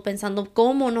esperando pensando,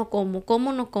 ¿cómo no como?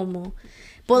 ¿Cómo no como?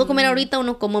 ¿Puedo comer ahorita o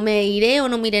no como? ¿Me iré o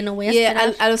no me iré? No voy a ¿Y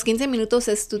esperar. a los 15 minutos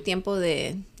es tu tiempo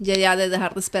de ya de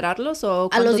dejar de esperarlos? ¿O A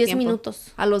cuánto los 10 tiempo?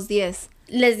 minutos. A los 10.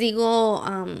 Les digo,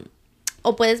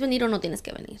 o puedes venir o no tienes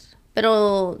que venir.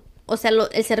 Pero, o sea,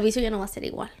 el servicio ya no va a ser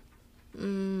igual.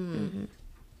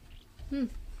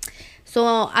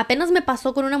 So, apenas me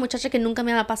pasó con una muchacha que nunca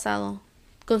me había pasado.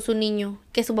 Con su niño,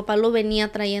 que su papá lo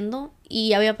venía trayendo.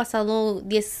 Y había pasado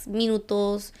 10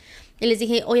 minutos. Y les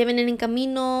dije, oye, vienen en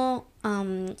camino.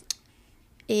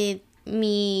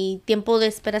 Mi tiempo de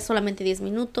espera es solamente 10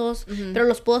 minutos. Pero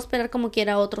los puedo esperar como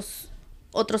quiera otros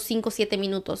 5 o 7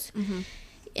 minutos.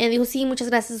 Él dijo, sí, muchas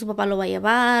gracias, su papá lo va a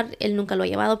llevar. Él nunca lo ha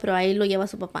llevado, pero ahí lo lleva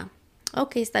su papá.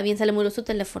 Ok, está bien, se le murió su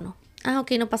teléfono.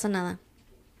 Ok, no pasa nada.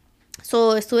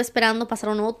 So, estuve esperando,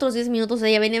 pasaron otros 10 minutos,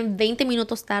 ella venía 20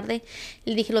 minutos tarde.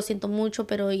 Le dije, lo siento mucho,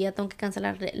 pero ya tengo que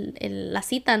cancelar la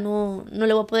cita. No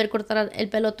le voy a poder cortar el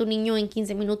pelo a tu niño en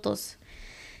 15 minutos.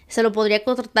 Se lo podría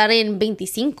cortar en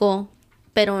 25,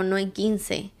 pero no en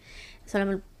 15.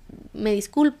 Solo me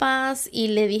disculpas y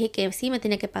le dije que sí, me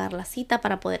tenía que pagar la cita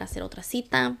para poder hacer otra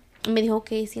cita. Me dijo, ok,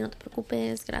 sí, no te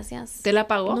preocupes, gracias. ¿Te la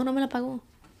pagó? No me la pagó.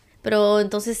 Pero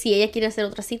entonces si ella quiere hacer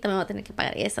otra cita, me va a tener que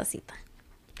pagar esa cita.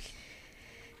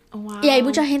 Wow. Y hay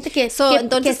mucha gente que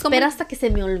entonces, espera hasta que se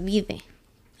me olvide.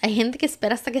 Hay gente que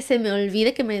espera hasta que se me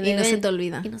olvide que me deben. Y no se te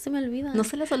olvida. Y no se me olvida. No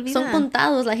se les olvida. Son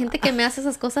contados. La gente que me hace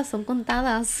esas cosas son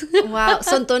contadas. Wow.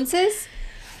 So, entonces,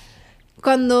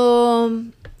 cuando...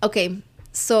 Ok.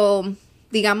 So,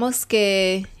 digamos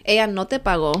que ella no te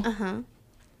pagó. Ajá.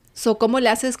 So, ¿cómo le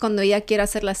haces cuando ella quiere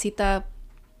hacer la cita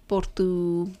por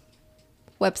tu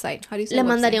website? How do you say Le website?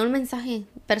 mandaría un mensaje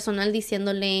personal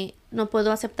diciéndole, no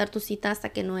puedo aceptar tu cita hasta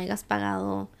que no hayas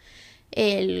pagado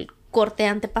el corte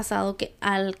antepasado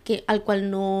al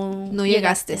cual no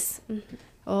llegaste. Ujú.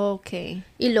 Ok.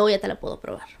 Y luego ya te la puedo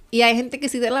probar. ¿Y hay gente que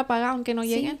sí te la paga aunque no Sí.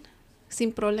 lleguen?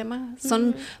 Sin problema.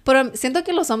 Pero siento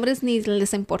que los hombres ni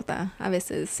les importa a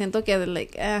veces. Siento que,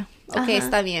 ok, Ajá.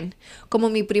 está bien. Como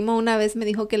mi primo una vez me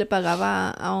dijo que le pagaba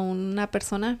a una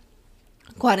persona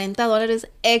 $40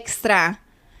 extra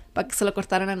para que se lo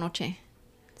cortaran anoche.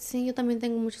 Sí, yo también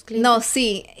tengo muchos clientes. No,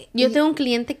 sí. Yo tengo un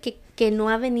cliente que no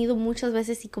ha venido muchas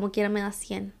veces y como quiera me da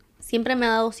 100. Siempre me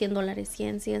ha dado $100,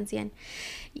 100.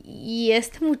 Y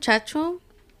este muchacho,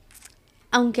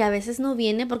 aunque a veces no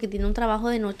viene porque tiene un trabajo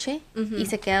de noche y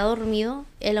se queda dormido,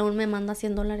 él aún me manda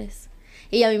 $100.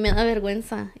 Y a mí me da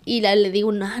vergüenza. Y le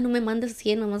digo, no me mandes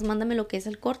 100, nomás mándame lo que es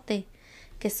el corte,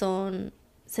 que son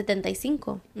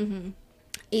 75. Ujú.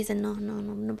 Y dice,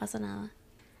 no pasa nada.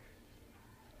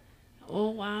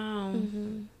 Oh, wow.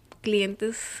 Ujú.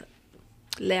 ¿Clientes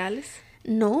leales?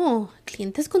 No,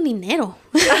 clientes con dinero.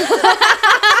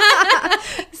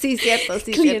 Sí, cierto,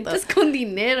 sí, Clientes cierto. con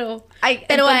dinero. Ay,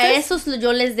 Pero a entonces- esos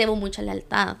yo les debo mucha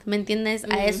lealtad, ¿me entiendes?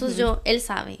 A esos él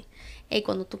sabe. Hey,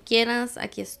 cuando tú quieras,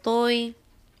 aquí estoy.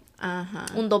 Ajá.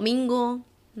 Un domingo.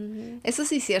 Ujú. Eso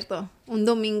sí es cierto. Un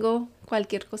domingo,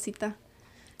 cualquier cosita.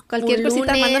 Un Cualquier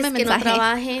cosita, lunes mándame que no mensaje.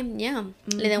 trabaje, ya.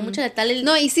 Le debo mucha lealtad.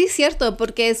 No, y sí es cierto,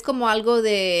 porque es como algo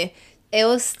de...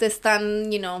 Ellos te están,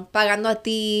 pagando a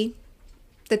ti,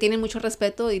 te tienen mucho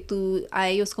respeto y tú a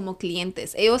ellos como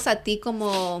clientes. Ellos a ti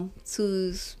como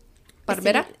sus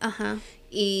barbera Sí, ajá.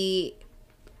 y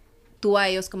tú a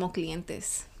ellos como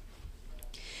clientes.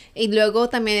 Y luego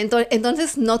también,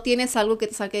 entonces no tienes algo que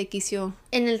te saque de quicio.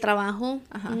 En el trabajo,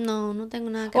 Ajá. no tengo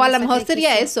nada que O a me lo saque mejor de sería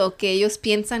quicio. eso, que ellos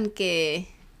piensan que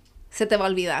se te va a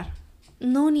olvidar,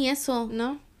 No, ni eso.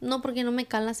 ¿no? No, porque no me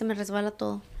cala, se me resbala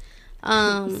todo.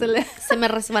 Se Se me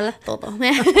resbala todo.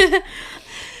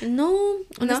 No,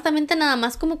 honestamente nada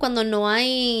más como cuando no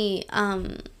hay,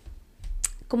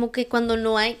 como que cuando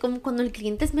no hay, como cuando el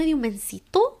cliente es medio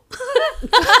mencito.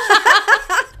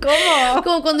 ¿Cómo?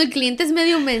 Como cuando el cliente es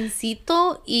medio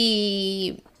mencito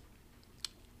y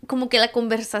como que la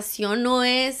conversación no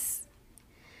es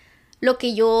lo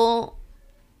que yo,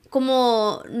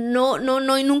 como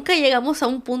no, y nunca llegamos a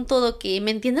un punto de que,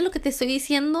 ¿me entiendes lo que te estoy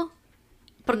diciendo?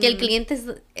 Porque el cliente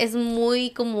es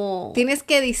muy como... Tienes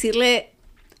que decirle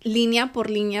línea por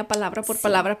línea, palabra por Sí.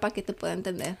 palabra para que te pueda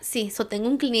entender. Sí, tengo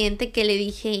un cliente que le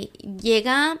dije,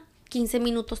 llega 15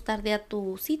 minutos tarde a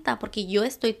tu cita, porque yo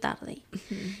estoy tarde.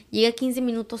 Llega 15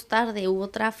 minutos tarde, hubo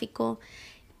tráfico,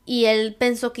 y él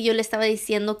pensó que yo le estaba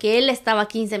diciendo que él estaba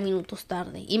 15 minutos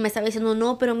tarde. Y me estaba diciendo,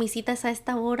 no, pero mi cita es a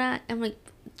esta hora. I'm like,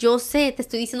 yo sé, te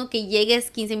estoy diciendo que llegues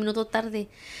 15 minutos tarde.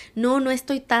 No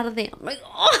estoy tarde. I'm like,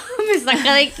 oh, me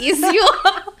saca de quicio.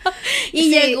 Y Sí.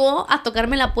 llegó a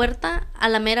tocarme la puerta a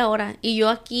la mera hora. Y yo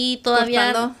aquí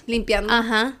todavía... Cortando, limpiando.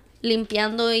 Ajá,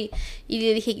 limpiando y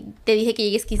te dije que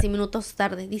llegues 15 minutos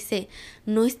tarde. Dice,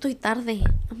 no estoy tarde.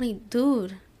 I'm like,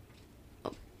 dude,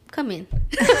 come in.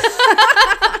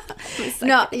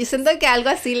 No, yo siento que algo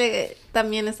así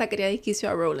también le sacaría de quicio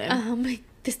a Roland. Ajá, I'm like,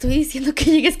 te estoy diciendo que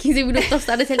llegues 15 minutos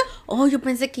tarde. Es él, oh, yo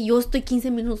pensé que yo estoy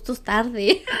 15 minutos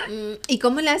tarde. ¿Y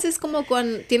cómo le haces como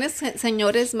tienes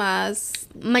señores más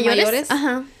 ¿Mayores?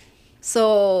 Ajá.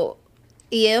 So,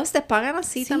 ¿y ellos te pagan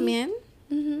así Sí. también?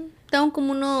 Ujú. Tengo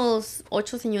como unos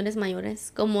 8 señores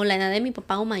mayores, como la edad de mi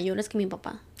papá o mayores que mi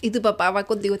papá. Y tu papá va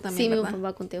contigo también, Sí, mi ¿verdad? papá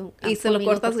va contigo. ¿Y se lo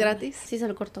conmigo cortas cortando. gratis? Sí, se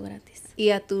lo corto gratis. Y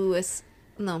a tu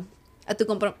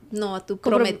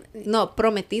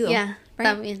prometido. Ya, right?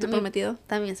 también. Tu a mí prometido.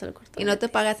 También se lo corto. Y no te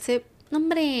gratis. paga tip. No,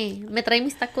 hombre, me trae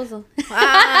mis tacos.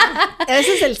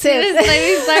 Ese es el Sí, me tip.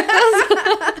 trae mis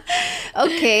tacos.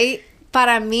 Ok,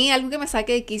 para mí, algo que me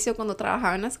saque de quicio cuando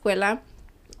trabajaba en la escuela,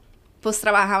 pues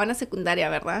trabajaba en la secundaria,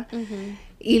 ¿verdad? Ujú.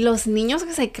 Y los niños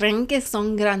que se creen que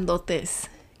son grandotes,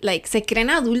 like, se creen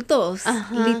adultos,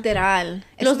 Ajá. literal.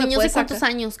 Eso ¿Los me niños puede de cuántos sacar-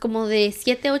 años? ¿Como de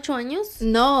 7, 8 años?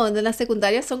 No, de la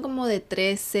secundaria son como de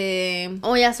 13,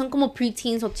 O ya son como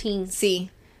preteens o teens. sí.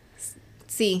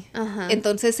 Sí, Ajá.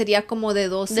 entonces sería como de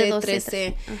 12, De 12,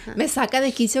 13. ajá. Me saca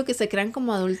de quicio que se crean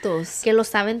como adultos. Que lo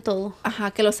saben todo.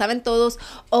 Ajá, que lo saben todos.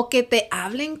 O que te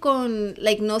hablen con,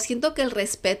 like, no siento que el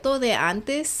respeto de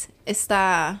antes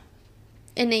está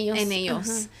En ellos. en ellos.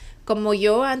 Ajá. Como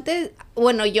yo antes,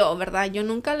 bueno, yo, ¿verdad? Yo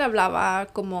nunca le hablaba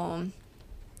como...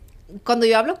 Cuando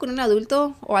yo hablo con un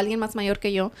adulto o alguien más mayor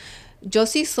que yo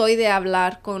sí soy de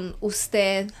hablar con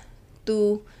usted,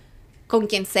 tú, con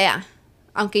quien sea.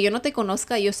 Aunque yo no te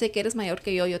conozca, yo sé que eres mayor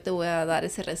que yo te voy a dar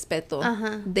ese respeto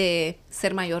Ajá. de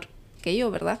ser mayor que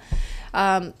yo, ¿verdad?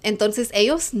 Entonces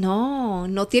ellos no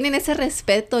tienen ese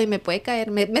respeto y me puede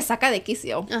caer, me saca de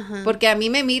quicio. Ajá. Porque a mí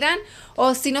me miran,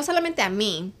 o si no solamente a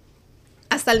mí,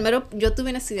 hasta el mero, yo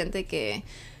tuve un estudiante que,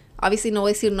 obviamente no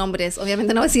voy a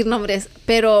decir nombres,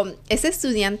 pero ese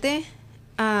estudiante,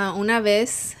 una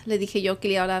vez le dije yo que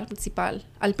le iba a hablar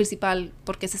al principal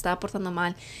porque se estaba portando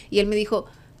mal, y él me dijo,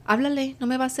 háblale, no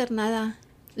me va a hacer nada,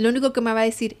 lo único que me va a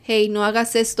decir, hey, no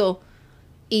hagas esto,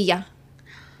 y ya.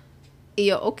 Y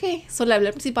yo, ok, solo le hablé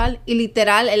al principal, y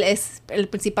literal, el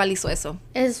principal hizo eso.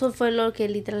 Eso fue lo que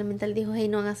literalmente él dijo, hey,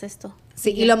 no hagas esto.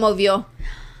 Sí, Y y ya. lo movió.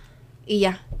 Y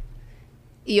ya.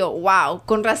 Y yo, wow,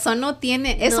 con razón no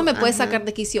tiene. Eso No, me puede ajá. sacar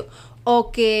de quicio.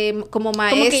 o que como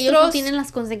maestros... Como que ellos no tienen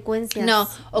las consecuencias. No,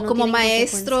 o no como tienen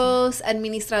maestros,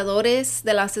 administradores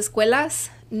de las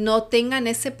escuelas no tengan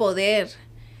ese poder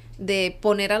de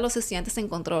poner a los estudiantes en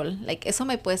control. Like, eso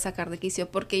me puede sacar de quicio,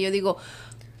 porque yo digo...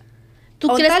 ¿Tú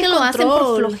crees que lo hacen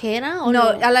por flojera? ¿O no,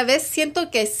 a la vez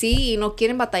siento que sí y no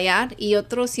quieren batallar, y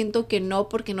otros siento que no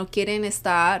porque no quieren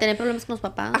estar... ¿Tener problemas con los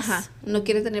papás? Ajá, no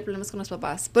quieren tener problemas con los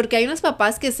papás. Porque hay unos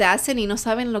papás que se hacen y no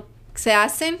saben lo... Se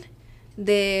hacen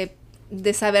de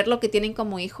saber lo que tienen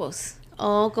como hijos.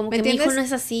 Oh, como que mi hijo no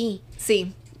es así.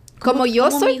 Sí. Como yo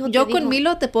soy, yo con dijo?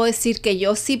 Milo te puedo decir que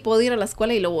yo sí puedo ir a la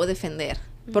escuela y lo voy a defender.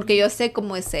 Porque yo sé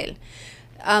cómo es él.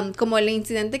 Como el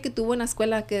incidente que tuvo en la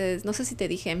escuela, que no sé si te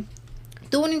dije...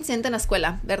 Tuvo un incidente en la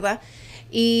escuela, ¿verdad?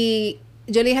 Y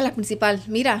yo le dije a la principal,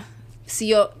 mira,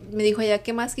 me dijo ella,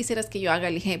 ¿qué más quisieras que yo haga?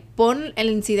 Le dije, pon el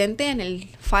incidente en el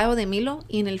file de Milo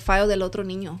y en el file del otro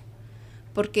niño.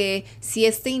 Porque si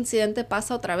este incidente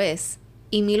pasa otra vez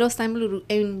y Milo está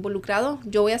involucrado,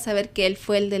 yo voy a saber que él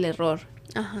fue el del error.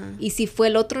 Ajá. Y si fue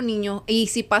el otro niño, y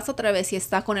si pasa otra vez y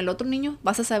está con el otro niño,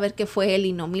 vas a saber que fue él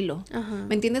y no Milo. Ajá.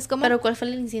 ¿Me entiendes cómo? ¿Pero cuál fue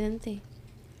el incidente?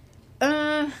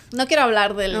 No quiero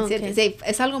hablar del incidente, Okay. sí,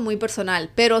 es algo muy personal,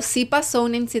 pero sí pasó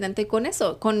un incidente con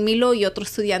eso, con Milo y otro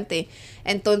estudiante.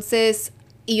 Entonces,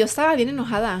 y yo estaba bien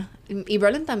enojada, y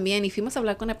Berlin también, y fuimos a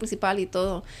hablar con la principal y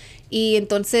todo. Y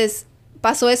entonces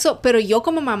pasó eso, pero yo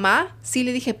como mamá sí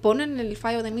le dije, pon en el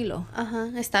fallo de Milo.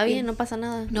 Ajá, está bien, no pasa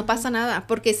nada. No pasa nada,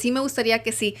 porque sí me gustaría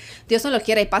que si Dios no lo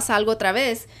quiera y pasa algo otra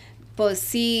vez, pues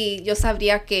sí, yo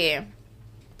sabría que...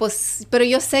 Pues, pero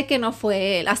yo sé que no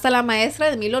fue él. Hasta la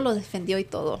maestra de Milo lo defendió y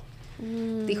todo.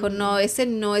 Dijo, no, ese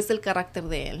no es el carácter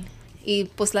de él. Y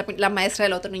pues la maestra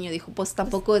del otro niño dijo, pues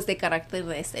tampoco es de carácter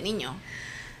de este niño.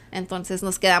 Entonces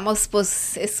nos quedamos,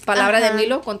 pues, es palabra de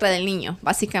Milo contra del niño,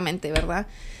 básicamente, ¿verdad?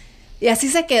 Y así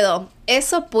se quedó.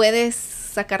 Eso puede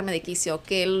sacarme de quicio,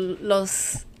 que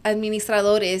los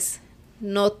administradores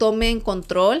no tomen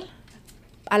control.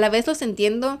 A la vez los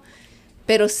entiendo,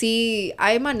 pero sí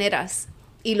hay maneras.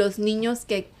 Y los niños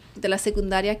de la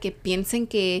secundaria que piensen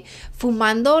que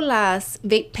fumando las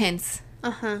vape pens.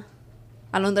 Ajá.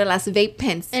 Alondra, las vape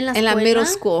pens. ¿En la middle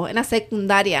school, en la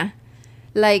secundaria.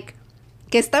 Like,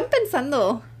 ¿qué están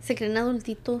pensando? Se creen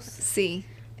adultitos. Sí.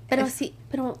 Pero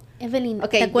pero Evelyn,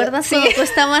 Okay, ¿te acuerdas sí. cuando tú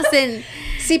estabas en...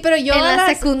 Sí, pero yo en la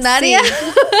secundaria?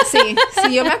 Sí,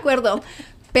 yo me acuerdo.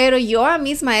 Pero yo a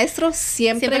mis maestros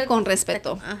siempre con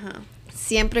respeto. Ajá.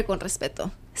 Siempre con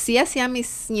respeto. Sí hacía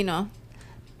mis,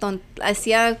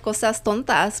 hacía cosas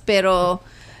tontas, pero,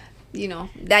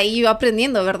 de ahí yo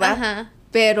aprendiendo, ¿verdad? Ajá.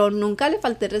 Pero nunca le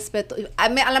falté respeto. A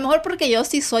lo mejor porque yo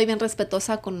sí soy bien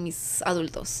respetuosa con mis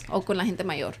adultos o con la gente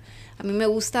mayor. A mí me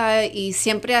gusta y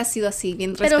siempre ha sido así,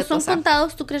 bien respetuosa. Pero son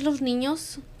contados, ¿tú crees los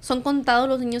niños? ¿Son contados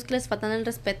los niños que les faltan el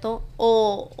respeto?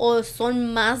 ¿O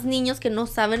son más niños que no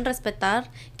saben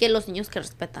respetar que los niños que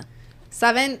respetan?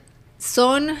 ¿Saben?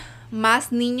 Son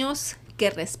más niños que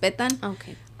respetan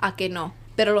a que no.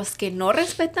 Pero los que no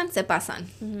respetan se pasan.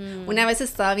 Una vez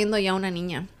estaba viendo ya una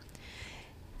niña.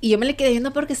 Y yo me le quedé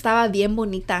viendo porque estaba bien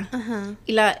bonita. Ajá.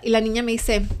 Y la niña me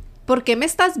dice, ¿por qué me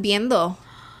estás viendo?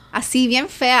 Así, bien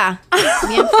fea.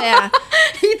 Bien fea.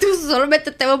 Y tú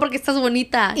solamente te veo porque estás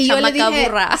bonita. Y yo le dije,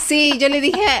 burra. sí, yo le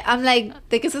dije, I'm like,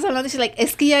 ¿de qué estás hablando? Y she's like,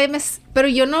 es que ya pero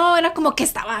yo no era como que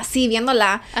estaba así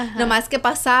viéndola. Ajá. Nomás que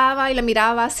pasaba y la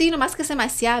miraba así, nomás que se me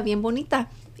hacía bien bonita.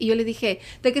 Y yo le dije,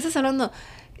 ¿de qué estás hablando?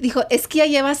 Dijo, es que ya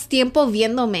llevas tiempo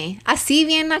viéndome. Así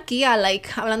bien aquí,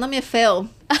 hablándome feo.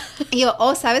 Y yo,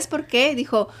 ¿sabes por qué?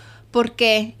 Dijo, ¿por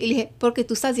qué? Y le dije, porque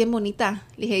tú estás bien bonita.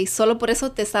 Le dije, y solo por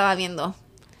eso te estaba viendo.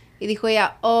 Y dijo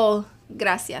ella,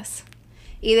 gracias.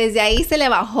 Y desde ahí se le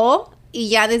bajó y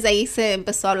ya desde ahí se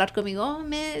empezó a hablar conmigo.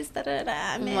 Miss,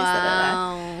 miss,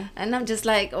 wow. And I'm just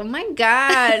like, oh my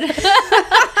God.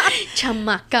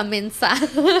 Chamaca mensa.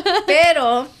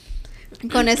 Pero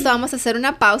con esto vamos a hacer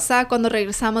una pausa. Cuando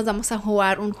regresamos vamos a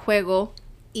jugar un juego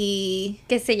y...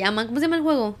 ¿Qué se llama? ¿Cómo se llama el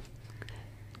juego?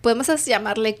 Podemos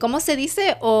llamarle ¿cómo se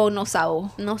dice? O no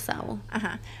sabo. No sabo.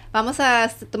 Ajá. Vamos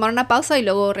a tomar una pausa y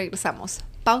luego regresamos.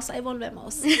 Pausa y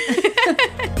volvemos.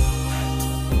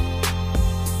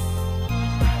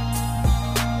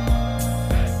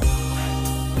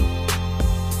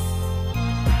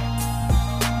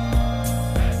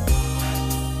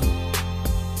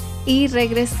 Y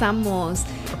regresamos.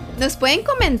 Nos pueden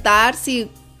comentar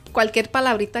si cualquier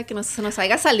palabrita que se nos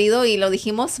haya salido y lo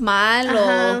dijimos mal.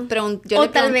 Ajá. Yo le tal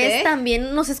pregunté. vez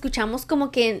también nos escuchamos como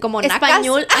que como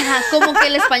español, nacas. ajá, como que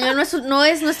el español no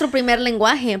es nuestro primer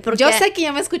lenguaje. Porque yo sé que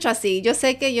yo me escucho así. Yo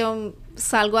sé que yo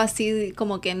salgo así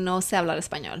como que no sé hablar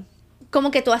español.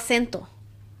 Como que tu acento.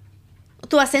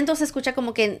 tu acento se escucha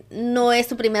como que no es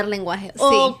tu primer lenguaje.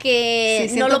 O que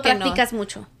Sí, no lo siento que practicas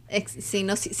mucho. Sí,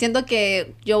 no, siento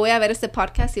que yo voy a ver este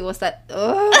podcast y voy a estar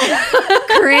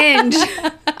cringe.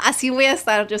 Así voy a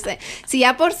estar, yo sé. Si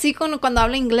ya por sí cuando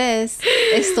hablo inglés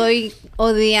estoy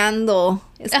odiando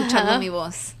escuchando mi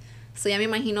voz. So ya me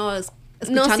imagino escuchándolo tu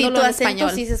en acento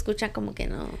español. sí se escucha como que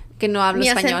no. Que no hablo ¿Mi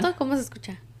español. acento cómo se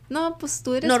escucha? No, pues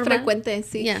tú eres ¿Normal? frecuente,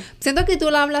 sí. Yeah. Siento que tú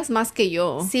lo hablas más que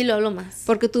yo. Sí, lo hablo más.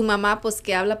 Porque tu mamá, pues,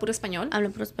 que habla puro español. Habla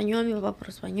por español, mi papá por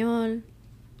español.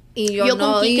 Y Yo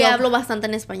no, con Quique hablo bastante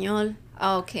en español.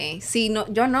 Ah, ok. Sí, no,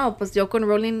 yo no. Pues yo con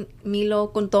Rolling,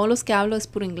 Milo, con todos los que hablo es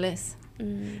puro inglés.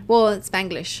 Well,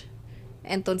 Spanglish.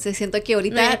 Entonces siento que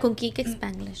ahorita... No, con Quique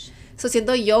Spanglish.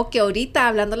 Siento yo que ahorita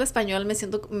hablando el español me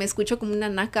escucho como una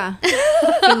naca.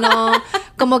 Que no,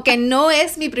 como que no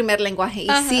es mi primer lenguaje. Y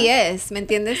sí es, ¿me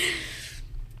entiendes?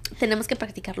 Tenemos que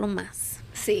practicarlo más.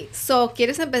 Sí.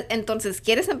 ¿Quieres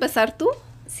empezar tú?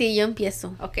 Sí, yo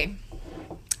empiezo. Ok.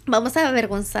 Vamos a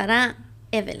avergonzar a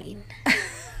Evelyn.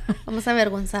 Vamos a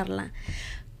avergonzarla.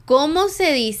 ¿Cómo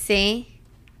se dice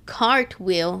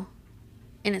cartwheel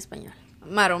en español?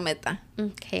 Marometa.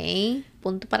 Ok.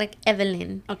 Punto para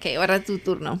Evelyn. Ok, ahora tu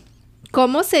turno.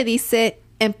 ¿Cómo se dice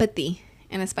empathy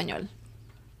en español?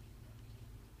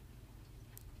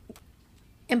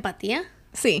 ¿Empatía?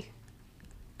 Sí.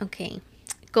 Ok.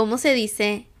 ¿Cómo se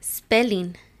dice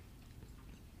spelling?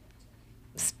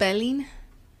 Spelling.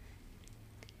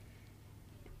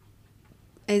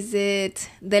 ¿Es it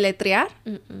deletrear?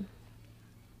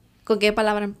 ¿Con qué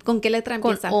palabra? ¿Con qué letra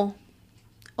Con empieza? O.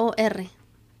 O-R.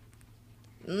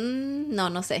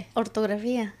 No sé.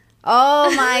 Ortografía. Oh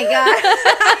my God.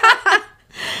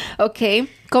 Ok.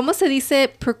 ¿Cómo se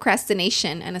dice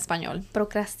procrastination en español?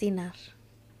 Procrastinar.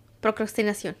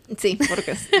 Procrastinación. Sí,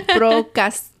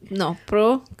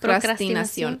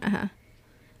 procrastinación. Ajá.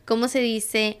 ¿Cómo se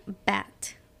dice bat?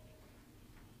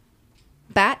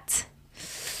 Bat.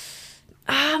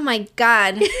 Oh my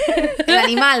God. El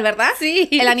animal, ¿verdad? Sí.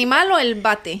 ¿El animal o el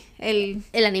bate? El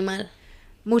animal.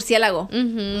 murciélago.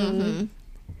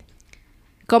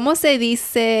 ¿Cómo se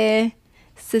dice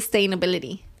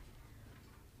sustainability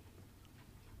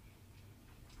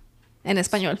en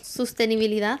español?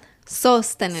 Sostenibilidad.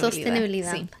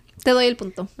 Sostenibilidad. Sí. Te doy el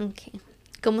punto. Ok.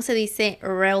 ¿Cómo se dice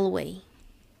railway?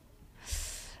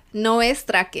 No es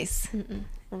traques.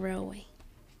 Railway.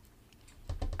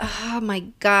 Oh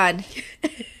my God.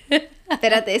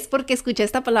 Espérate, es porque escuché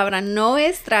esta palabra. No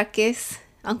es traques.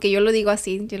 Aunque yo lo digo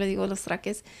así, yo le digo los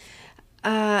traques.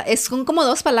 Son como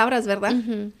dos palabras, ¿verdad?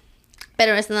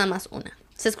 Pero es nada más una.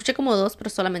 Se escucha como dos, pero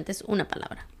solamente es una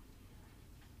palabra.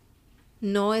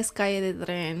 No es calle de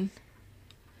tren.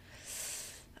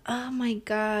 Oh my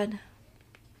God.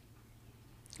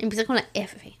 Empieza con la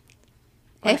F.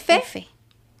 ¿F? F.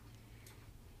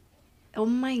 Oh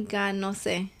my God, no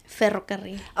sé.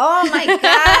 Ferrocarril. Oh my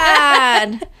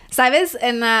God. ¿Sabes?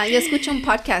 Yo escucho un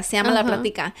podcast, se llama La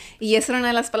Plática, y esa era una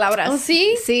de las palabras. ¿Oh,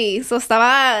 sí? Sí,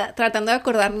 estaba tratando de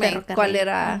acordarme cuál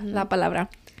era la palabra.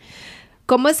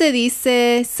 ¿Cómo se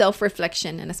dice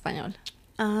self-reflection en español?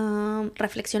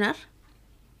 Reflexionar.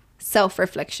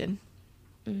 Self-reflection.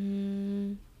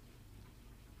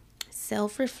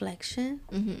 Self-reflection.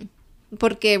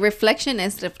 Porque reflection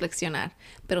es reflexionar,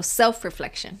 pero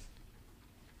self-reflection.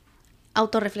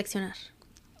 Autorreflexionar.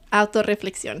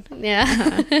 Autorreflexión. Yeah.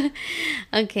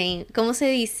 Ok. ¿Cómo se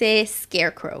dice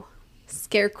scarecrow?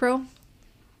 Scarecrow.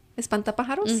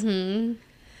 ¿Espantapájaros?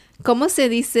 ¿Cómo se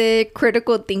dice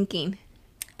critical thinking?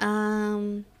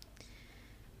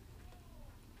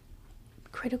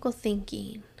 Critical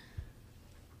thinking.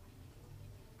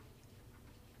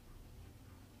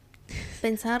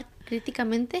 Pensar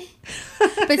críticamente.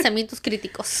 Pensamientos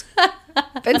críticos.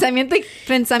 Pensamiento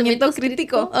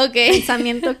crítico. Ok.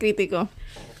 Pensamiento crítico.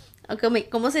 Okay,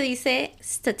 ¿cómo se dice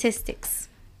statistics?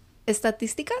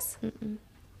 ¿Estadísticas?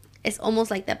 Es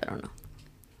almost like that, pero no.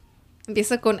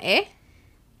 ¿Empieza con E?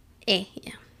 Yeah.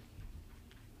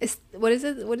 What is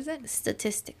it?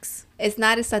 Statistics. Es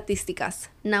not estadísticas.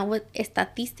 No,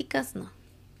 estadísticas no.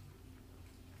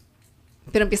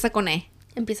 Pero empieza con E.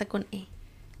 Empieza con E.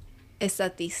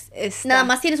 Nada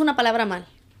más tienes una palabra mal.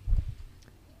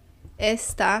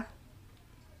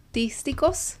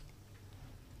 Estadísticos.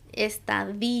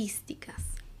 Estadísticas.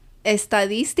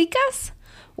 ¿Estadísticas?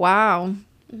 Wow.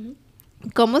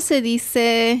 ¿Cómo se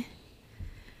dice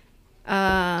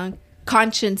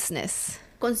consciousness?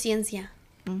 Conciencia.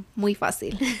 Muy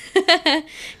fácil.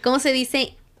 ¿Cómo se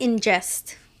dice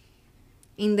ingest?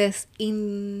 Ingest.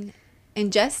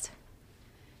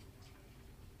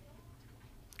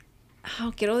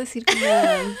 Quiero decir como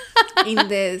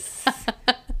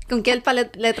 ¿Con qué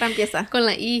letra empieza? Con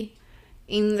la I.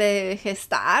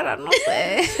 Invegestar, no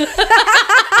sé.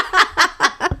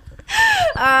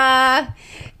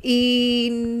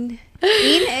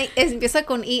 Empieza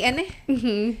con IN.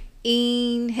 Ujú.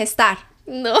 Ingestar.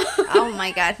 No. Oh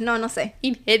my God. No sé.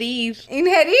 Ingerir.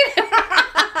 Ingerir.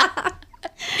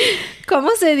 ¿Cómo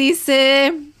se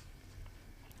dice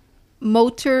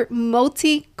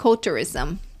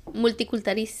multiculturalism?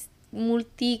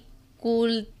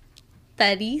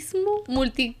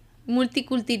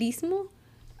 Multiculturismo.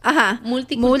 Ajá.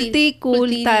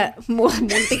 Multiculturalismo.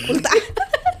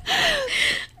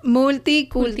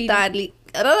 Multiculturalismo.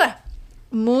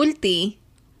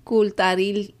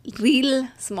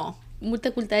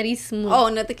 Oh,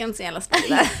 no te quiero enseñar las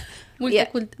palabras.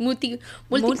 Multiculturalismo.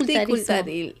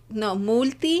 No,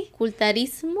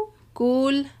 Cultarismo.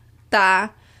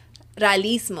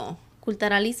 multiculturalismo.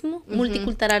 Culturalismo.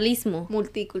 Multiculturalismo.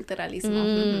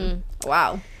 Multiculturalismo.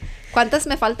 Wow. ¿Cuántas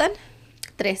me faltan?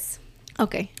 3.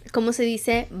 Ok. ¿Cómo se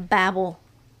dice babo?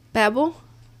 Babo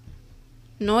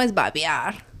no es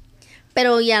babear.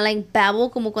 Pero ya, like,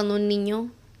 babo, como cuando un niño...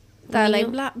 Está like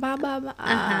bla, ba, ba, ba,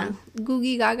 Ajá.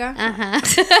 Googie gaga. Ajá.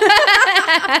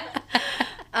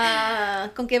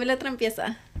 ¿Con qué letra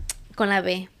empieza? Con la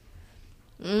B.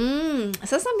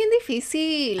 Esas son bien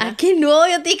difíciles. ¿A qué no?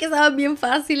 Yo te dije que estaban bien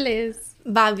fáciles.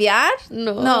 ¿Babear?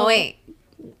 No. No,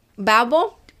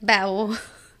 ¿Babo? Babo.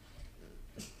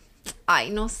 Ay,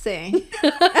 no sé.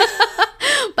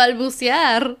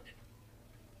 Balbucear.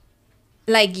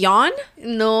 Like yawn?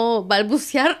 No,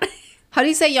 balbucear. How do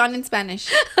you say yawn in Spanish?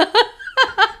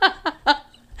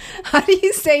 How do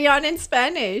you say yawn in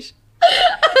Spanish?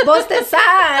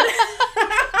 Bostezar.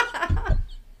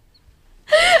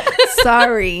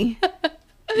 Sorry.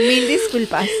 Mil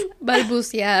disculpas.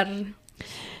 Balbucear.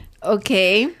 Ok.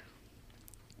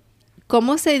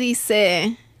 ¿Cómo se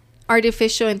dice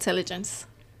artificial intelligence?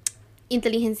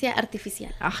 Inteligencia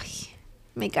artificial. Ay,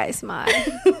 me caes mal.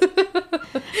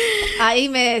 Ay,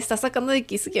 me está sacando de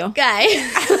quicio. Cae.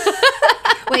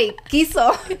 Wait,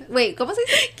 quiso. Wait, ¿cómo se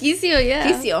dice? Quicio, ya.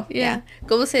 Quicio, Yeah.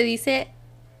 ¿Cómo se dice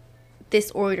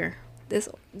disorder? This-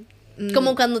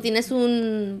 Como cuando tienes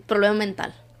un problema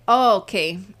mental. Oh, ok.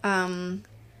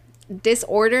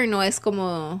 Disorder no es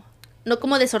como... No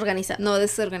como desorganizado. No,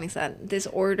 desorganizar.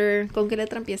 Disorder. ¿Con qué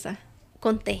letra empieza?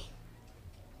 Con T.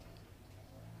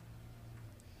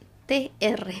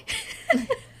 TR.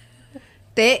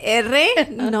 TR.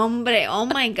 Nombre. Oh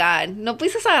my God. ¿No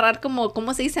pudiste agarrar como,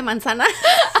 ¿cómo se dice? Manzana.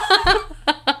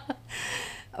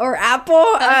 Or apple.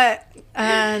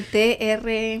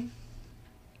 TR.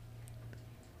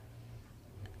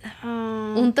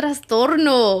 Un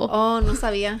trastorno. Oh, no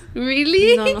sabía.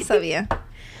 Really? No sabía.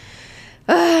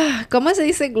 ¿Cómo se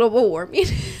dice global warming?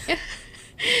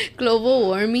 Global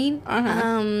warming.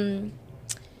 Ajá.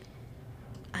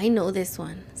 I know this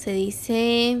one. Se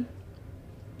dice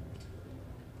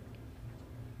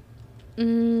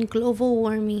global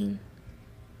warming.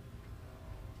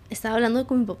 Estaba hablando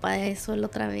con mi papá de eso la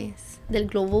otra vez, del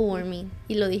global warming,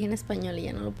 y lo dije en español y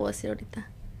ya no lo puedo decir ahorita.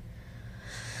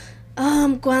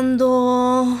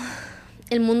 Cuando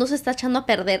el mundo se está echando a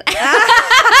perder.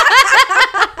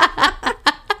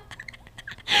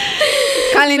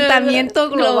 Calentamiento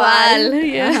global.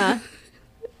 Yeah. Ajá.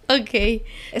 Ok.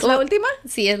 ¿Es la última?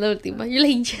 Sí, es la última. You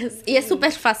like just... Y es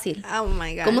súper fácil. Oh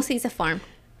my God. ¿Cómo se dice farm?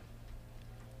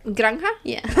 ¿Granja?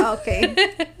 Yeah. Ah, ok.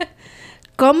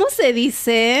 ¿Cómo se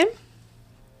dice?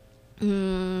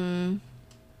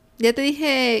 Ya te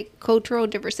dije cultural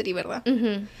diversity, ¿verdad?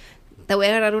 Ujú. Te voy a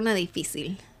agarrar una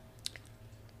difícil.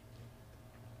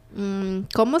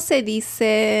 ¿Cómo se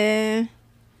dice?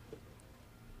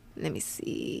 Let me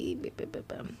see.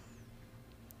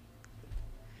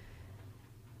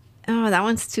 Oh, that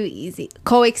one's too easy.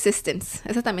 Coexistence.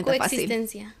 Esa también está fácil.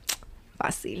 Coexistencia.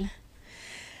 Fácil.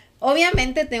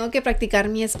 Obviamente tengo que practicar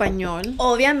mi español.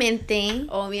 Obviamente.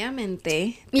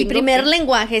 Mi Tengo primer que-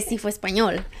 lenguaje sí fue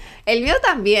español. El mío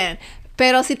también.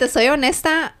 Pero si te soy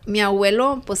honesta, mi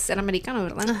abuelo, pues era americano,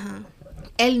 ¿verdad? Ajá.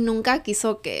 Él nunca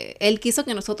quiso que... Él quiso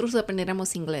que nosotros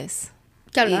aprendiéramos inglés.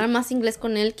 Que hablaran más inglés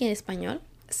con él que español.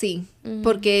 Sí,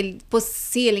 porque, pues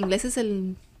sí, el inglés es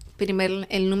el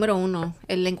número uno,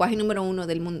 el lenguaje número uno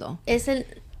del mundo. Es el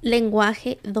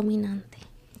lenguaje dominante.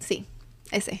 Sí,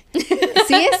 ese.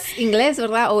 Sí es inglés,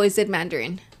 ¿verdad? ¿O es el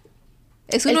mandarin?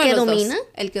 Es uno ¿El de que los domina? dos.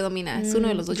 El que domina, es uno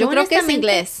de los dos. Yo creo que es honestamente-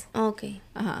 inglés. Ok.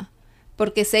 Ajá.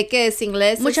 Porque sé que es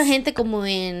inglés. Mucha es- gente como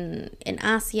en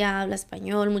Asia habla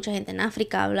español, mucha gente en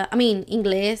África habla,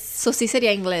 inglés. Eso sí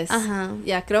sería inglés. Ajá.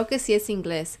 Ya, creo que sí es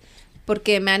inglés.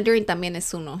 Porque mandarin también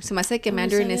es uno. Se me hace que No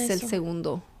mandarin sabía es el eso.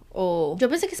 segundo. O... Yo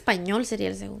pensé que español sería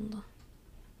el segundo.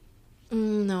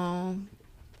 No.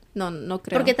 No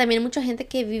creo. Porque también mucha gente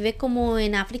que vive como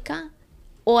en África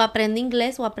o aprende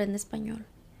inglés o aprende español.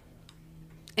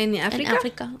 ¿En África? En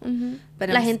África.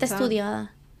 Pero la gente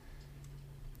estudiada.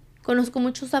 Conozco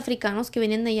muchos africanos que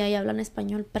vienen de allá y hablan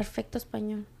español, perfecto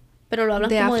español. Pero lo hablan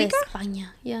 ¿De como África? de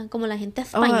España, ya, como la gente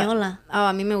española.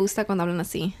 A mí me gusta cuando hablan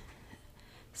así.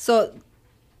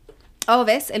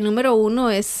 ¿Ves? El número 1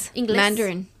 es ¿Inglés?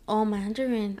 Mandarin. Oh,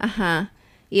 Mandarin. Ajá.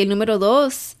 Y el número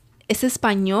 2 es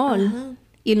español. Ajá.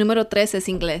 Y el número 3 es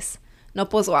inglés. No,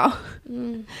 pues, wow.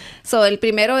 Mm. El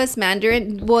primero es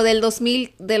Mandarin. Del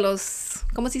 2000, de los...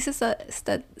 ¿Cómo se dice?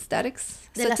 Statistics.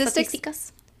 De las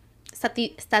estadísticas.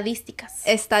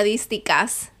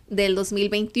 Estadísticas del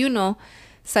 2021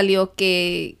 salió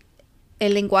que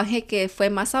el lenguaje que fue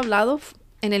más hablado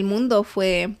en el mundo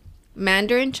fue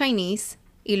Mandarin Chinese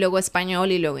y luego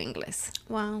español y luego inglés.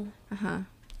 Wow. Ajá.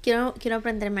 Quiero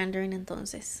aprender Mandarin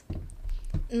entonces.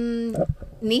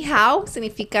 Ni hao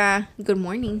significa good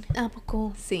morning. ¿A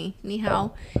poco? Sí, ni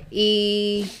hao.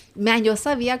 Y, yo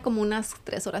sabía como unas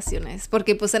 3 oraciones,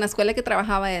 porque pues en la escuela que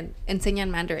trabajaba enseñan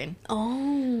Mandarin.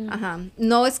 Oh. Ajá.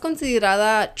 No es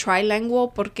considerada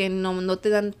trilingual porque no te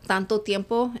dan tanto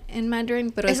tiempo en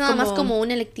Mandarin, pero ¿Es nada más como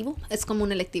un electivo? Es como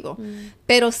un electivo.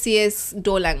 Pero sí es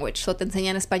dual language, te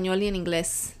enseñan español y en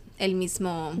inglés el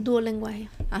mismo... Dual lenguaje.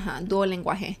 Ajá, dual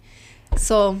lenguaje.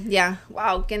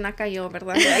 Wow, qué naca yo,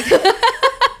 ¿verdad?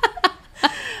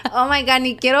 Oh my God,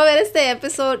 ni quiero ver este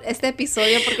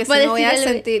episodio porque si no voy a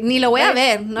sentir, ni lo voy a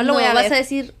ver, no lo voy a ver. Vas a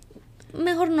decir,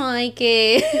 mejor no hay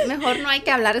que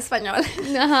hablar español.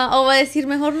 Ajá, o va a decir,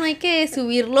 mejor no hay que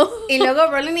subirlo. Y luego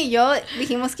Roland y yo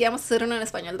dijimos que íbamos a hacer uno en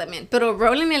español también, pero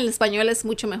Roland en el español es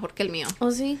mucho mejor que el mío.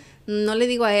 ¿Oh, sí? No le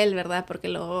digo a él, ¿verdad? Porque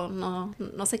luego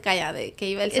no se calla de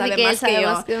que él sabe más que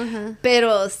yo.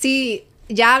 Pero sí,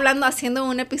 ya haciendo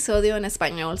un episodio en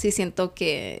español, sí siento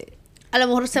que... A lo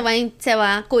mejor se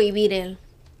va a cohibir él.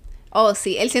 Oh,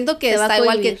 sí. Él siento que está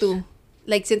igual que tú.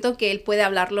 Siento que él puede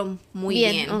hablarlo muy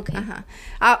bien. Okay. Ajá.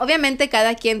 Obviamente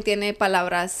cada quien tiene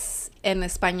palabras en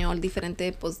español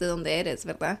diferente, pues, de donde eres,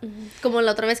 ¿verdad? Como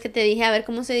la otra vez que te dije, a ver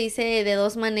cómo se dice de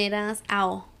 2 maneras,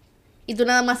 ao. Y tú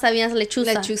nada más sabías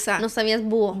lechuza. Lechuza. No sabías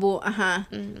búho. Búho, ajá.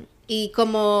 Y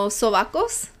como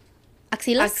sobacos.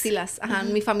 ¿Axilas? Axilas, ajá.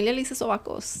 Mi familia le dice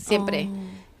sobacos, siempre. Oh.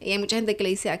 Y hay mucha gente que le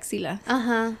dice axila.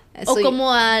 Ajá. O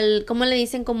como ¿cómo le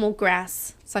dicen? Como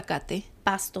grass. Zacate.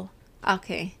 Pasto.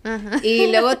 Ok. Ajá. Y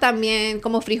luego también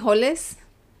como frijoles.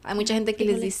 Hay mucha gente que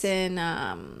les dicen...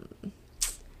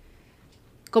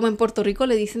 como en Puerto Rico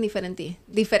le dicen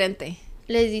diferente.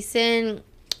 Les dicen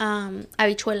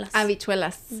habichuelas.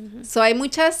 Habichuelas. Hay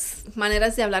muchas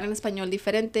maneras de hablar en español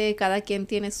diferente. Cada quien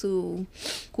tiene su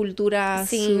cultura,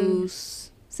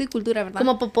 Sí, cultura, ¿verdad?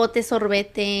 Como popote,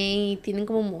 sorbete, y tienen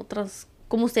como otras...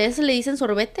 Como ustedes le dicen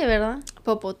sorbete, ¿verdad?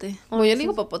 Popote. Yo le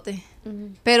digo popote.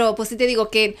 Pero pues sí te digo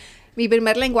que mi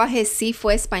primer lenguaje sí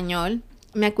fue español.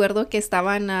 Me acuerdo que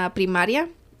estaba en la primaria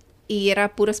y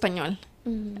era puro español.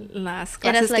 Las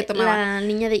clases que tomaba. La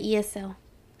niña de ESL.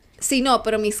 Sí, no,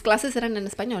 pero mis clases eran en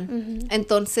español.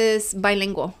 Entonces,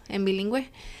 bilingüe.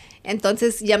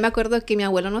 Entonces, ya me acuerdo que mi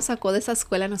abuelo nos sacó de esa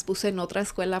escuela, nos puso en otra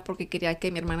escuela porque quería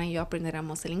que mi hermana y yo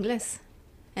aprendiéramos el inglés.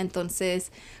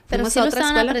 Entonces, fuimos a otra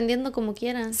escuela. Aprendiendo como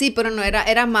quieran. Sí, pero no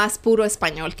era más puro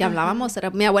español que hablábamos.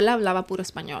 Mi abuela hablaba puro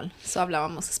español.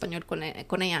 Hablábamos español con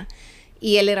ella.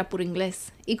 Y él era puro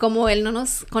inglés. Y como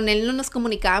con él no nos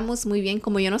comunicábamos muy bien,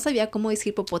 como yo no sabía cómo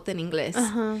decir popote en inglés.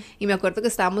 Y me acuerdo que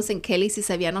estábamos en Kelly's y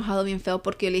se había enojado bien feo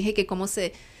porque yo le dije que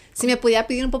si me podía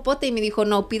pedir un popote y me dijo,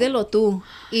 no, pídelo tú.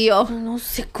 Y yo... No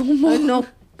sé cómo. No.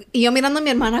 Y yo mirando a mi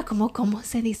hermana como, ¿cómo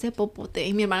se dice popote?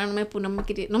 Y mi hermana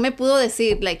no me pudo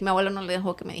decir, mi abuelo no le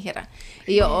dejó que me dijera.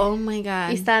 Y yo, oh my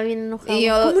God. Y estaba bien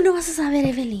enojado. ¿Cómo no vas a saber,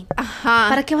 Evelyn? Ajá.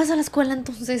 ¿Para qué vas a la escuela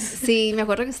entonces? Sí, me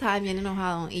acuerdo que estaba bien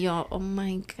enojado. Y yo, oh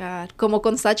my God. Como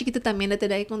cuando estaba chiquita también le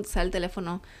tenía que contestar el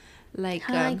teléfono. Hi,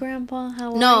 Grandpa,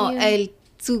 how are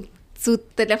you? Su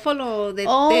teléfono de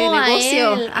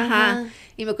negocio. Él. Ajá.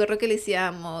 Y me acuerdo que le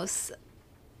decíamos...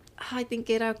 I think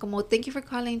era como, thank you for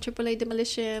calling AAA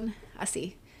Demolition,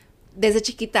 así, desde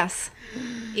chiquitas.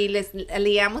 Y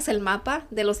leíamos el mapa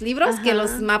de los libros, que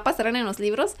los mapas eran en los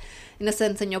libros, y nos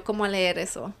enseñó cómo leer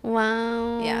eso.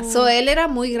 Wow. Yeah. Él era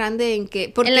muy grande en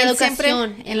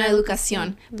la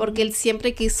educación, porque él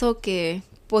siempre quiso que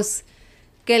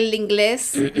el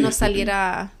inglés nos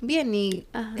saliera bien y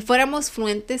fuéramos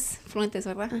fluentes,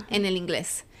 ¿verdad? En el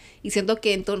inglés. Y siento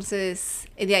que entonces,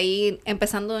 de ahí,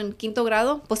 empezando en 5º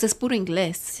grado, pues es puro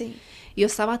inglés. Sí. Yo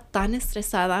estaba tan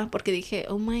estresada porque dije,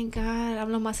 oh my God,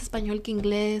 hablo más español que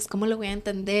inglés, ¿cómo lo voy a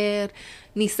entender?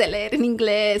 Ni sé leer en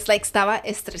inglés, estaba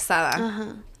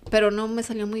estresada. pero no me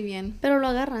salió muy bien. Pero lo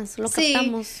agarras, lo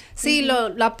captamos. Sí,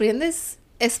 lo aprendes.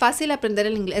 Es fácil aprender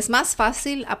el inglés. Es más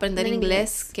fácil aprender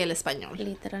inglés que el español.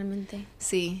 Literalmente.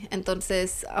 Sí,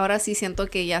 entonces ahora sí siento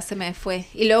que ya se me fue.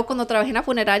 Y luego cuando trabajé en la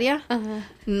funeraria,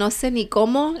 no sé ni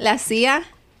cómo la hacía,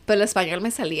 pero el español me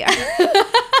salía.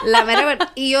 La mera verdad.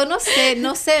 Y yo no sé,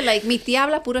 like, mi tía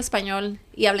habla puro español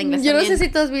y habla inglés Yo también. no sé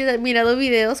si tú has mirado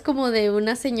videos como de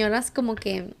unas señoras como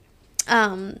que...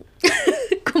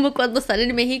 como cuando están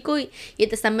en México y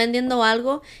te están vendiendo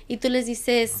algo y tú les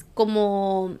dices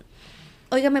como...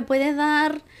 Oiga, ¿me puede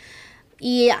dar?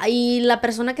 Y la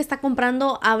persona que está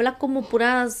comprando habla como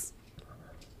puras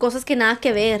cosas que nada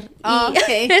que ver. Oh, y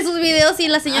okay. esos videos y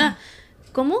la señora,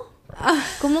 ¿cómo?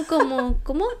 ¿Cómo?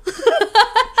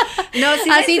 No, sí,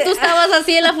 así tú estabas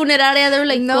así en la funeraria, de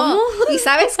like, no. ¿cómo? ¿Y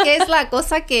sabes qué es la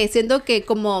cosa? Que siento que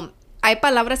como hay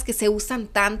palabras que se usan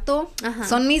tanto,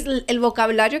 el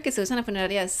vocabulario que se usa en la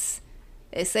funeraria es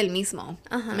el mismo.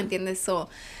 ¿Me entiendes? So,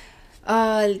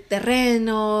 el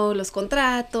terreno, los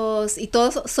contratos y todo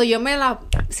eso. So,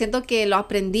 siento que lo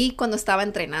aprendí cuando estaba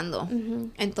entrenando.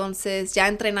 Entonces, ya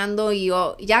entrenando y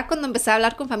yo, ya cuando empecé a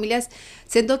hablar con familias,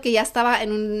 siento que ya estaba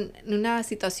en una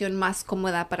situación más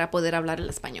cómoda para poder hablar el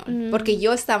español. Porque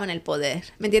yo estaba en el poder.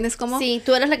 ¿Me entiendes cómo? Sí,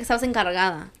 tú eras la que estabas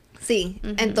encargada. Sí,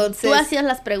 entonces... Tú hacías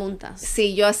las preguntas.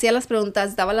 Sí, yo hacía las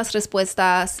preguntas, daba las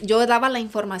respuestas, yo daba la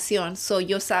información,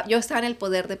 yo estaba en el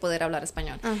poder de poder hablar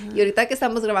español. Y ahorita que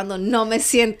estamos grabando, no me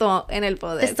siento en el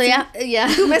poder. Ya.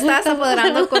 Tú me estás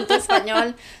apoderando con tu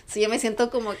español, yo me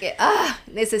siento como que,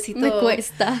 necesito... Me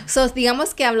cuesta.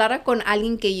 Digamos que hablara con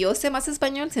alguien que yo sé más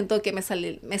español, siento que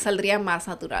me saldría más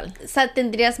natural. O sea,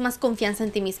 tendrías más confianza en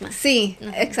ti misma. Sí,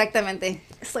 exactamente.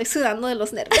 Estoy sudando de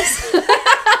los nervios.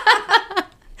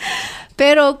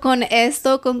 Pero con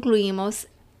esto concluimos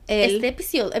este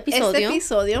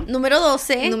episodio. Número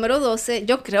 12. Número 12.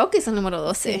 Yo creo que es el número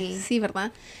 12. Sí,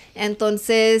 ¿verdad?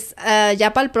 Entonces,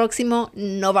 ya para el próximo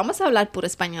no vamos a hablar puro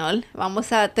español.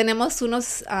 Tenemos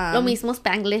unos... lo mismo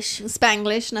Spanglish.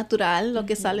 Spanglish natural, lo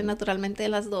que sale naturalmente de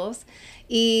las dos.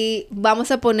 Y vamos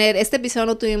a poner... Este episodio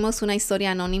no tuvimos una historia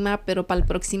anónima, pero para el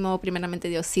próximo, primeramente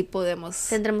Dios, sí podemos...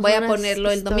 Voy a ponerlo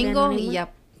el domingo anónima. Y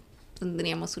ya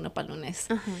tendríamos uno para el lunes.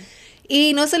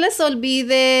 Y no se les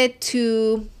olvide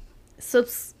to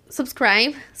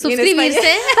suscribirse.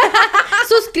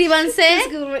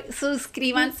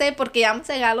 Suscríbanse porque ya vamos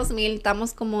a llegar a los 1000.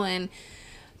 Estamos como en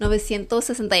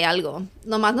 960 y algo.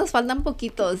 Nomás nos faltan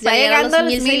poquitos. Ya llegando a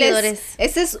los 1000 seguidores.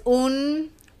 Ese es una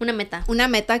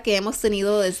meta que hemos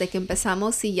tenido desde que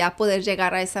empezamos y ya poder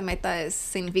llegar a esa meta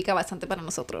significa bastante para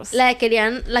nosotros.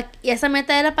 Esa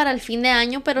meta era para el fin de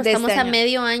año, pero estamos a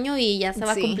medio año y ya se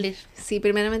va a cumplir. Sí,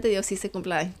 primeramente Dios sí se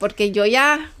cumpla. Porque yo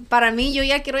ya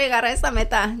quiero llegar a esa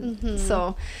meta.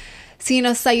 So, si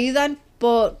nos ayudan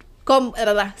con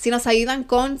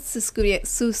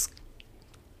suscribirse.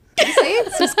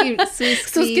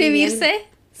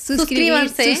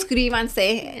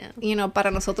 Suscríbanse,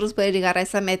 para nosotros poder llegar a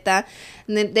esa meta.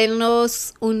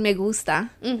 Denos un me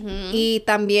gusta y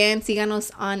también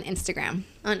síganos en Instagram.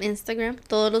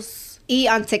 Y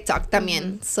en TikTok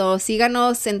también. So,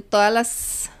 síganos en todas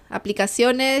las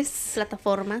aplicaciones.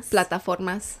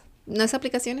 Plataformas. ¿No es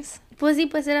aplicaciones? Pues sí,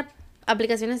 puede ser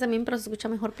aplicaciones también, pero se escucha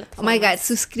mejor plataformas. Oh my God,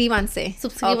 suscríbanse.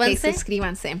 Okay,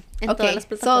 suscríbanse. En todas las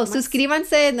plataformas. So,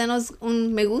 suscríbanse, denos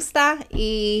un me gusta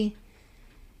y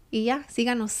ya,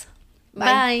 síganos.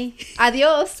 Bye.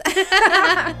 Adiós.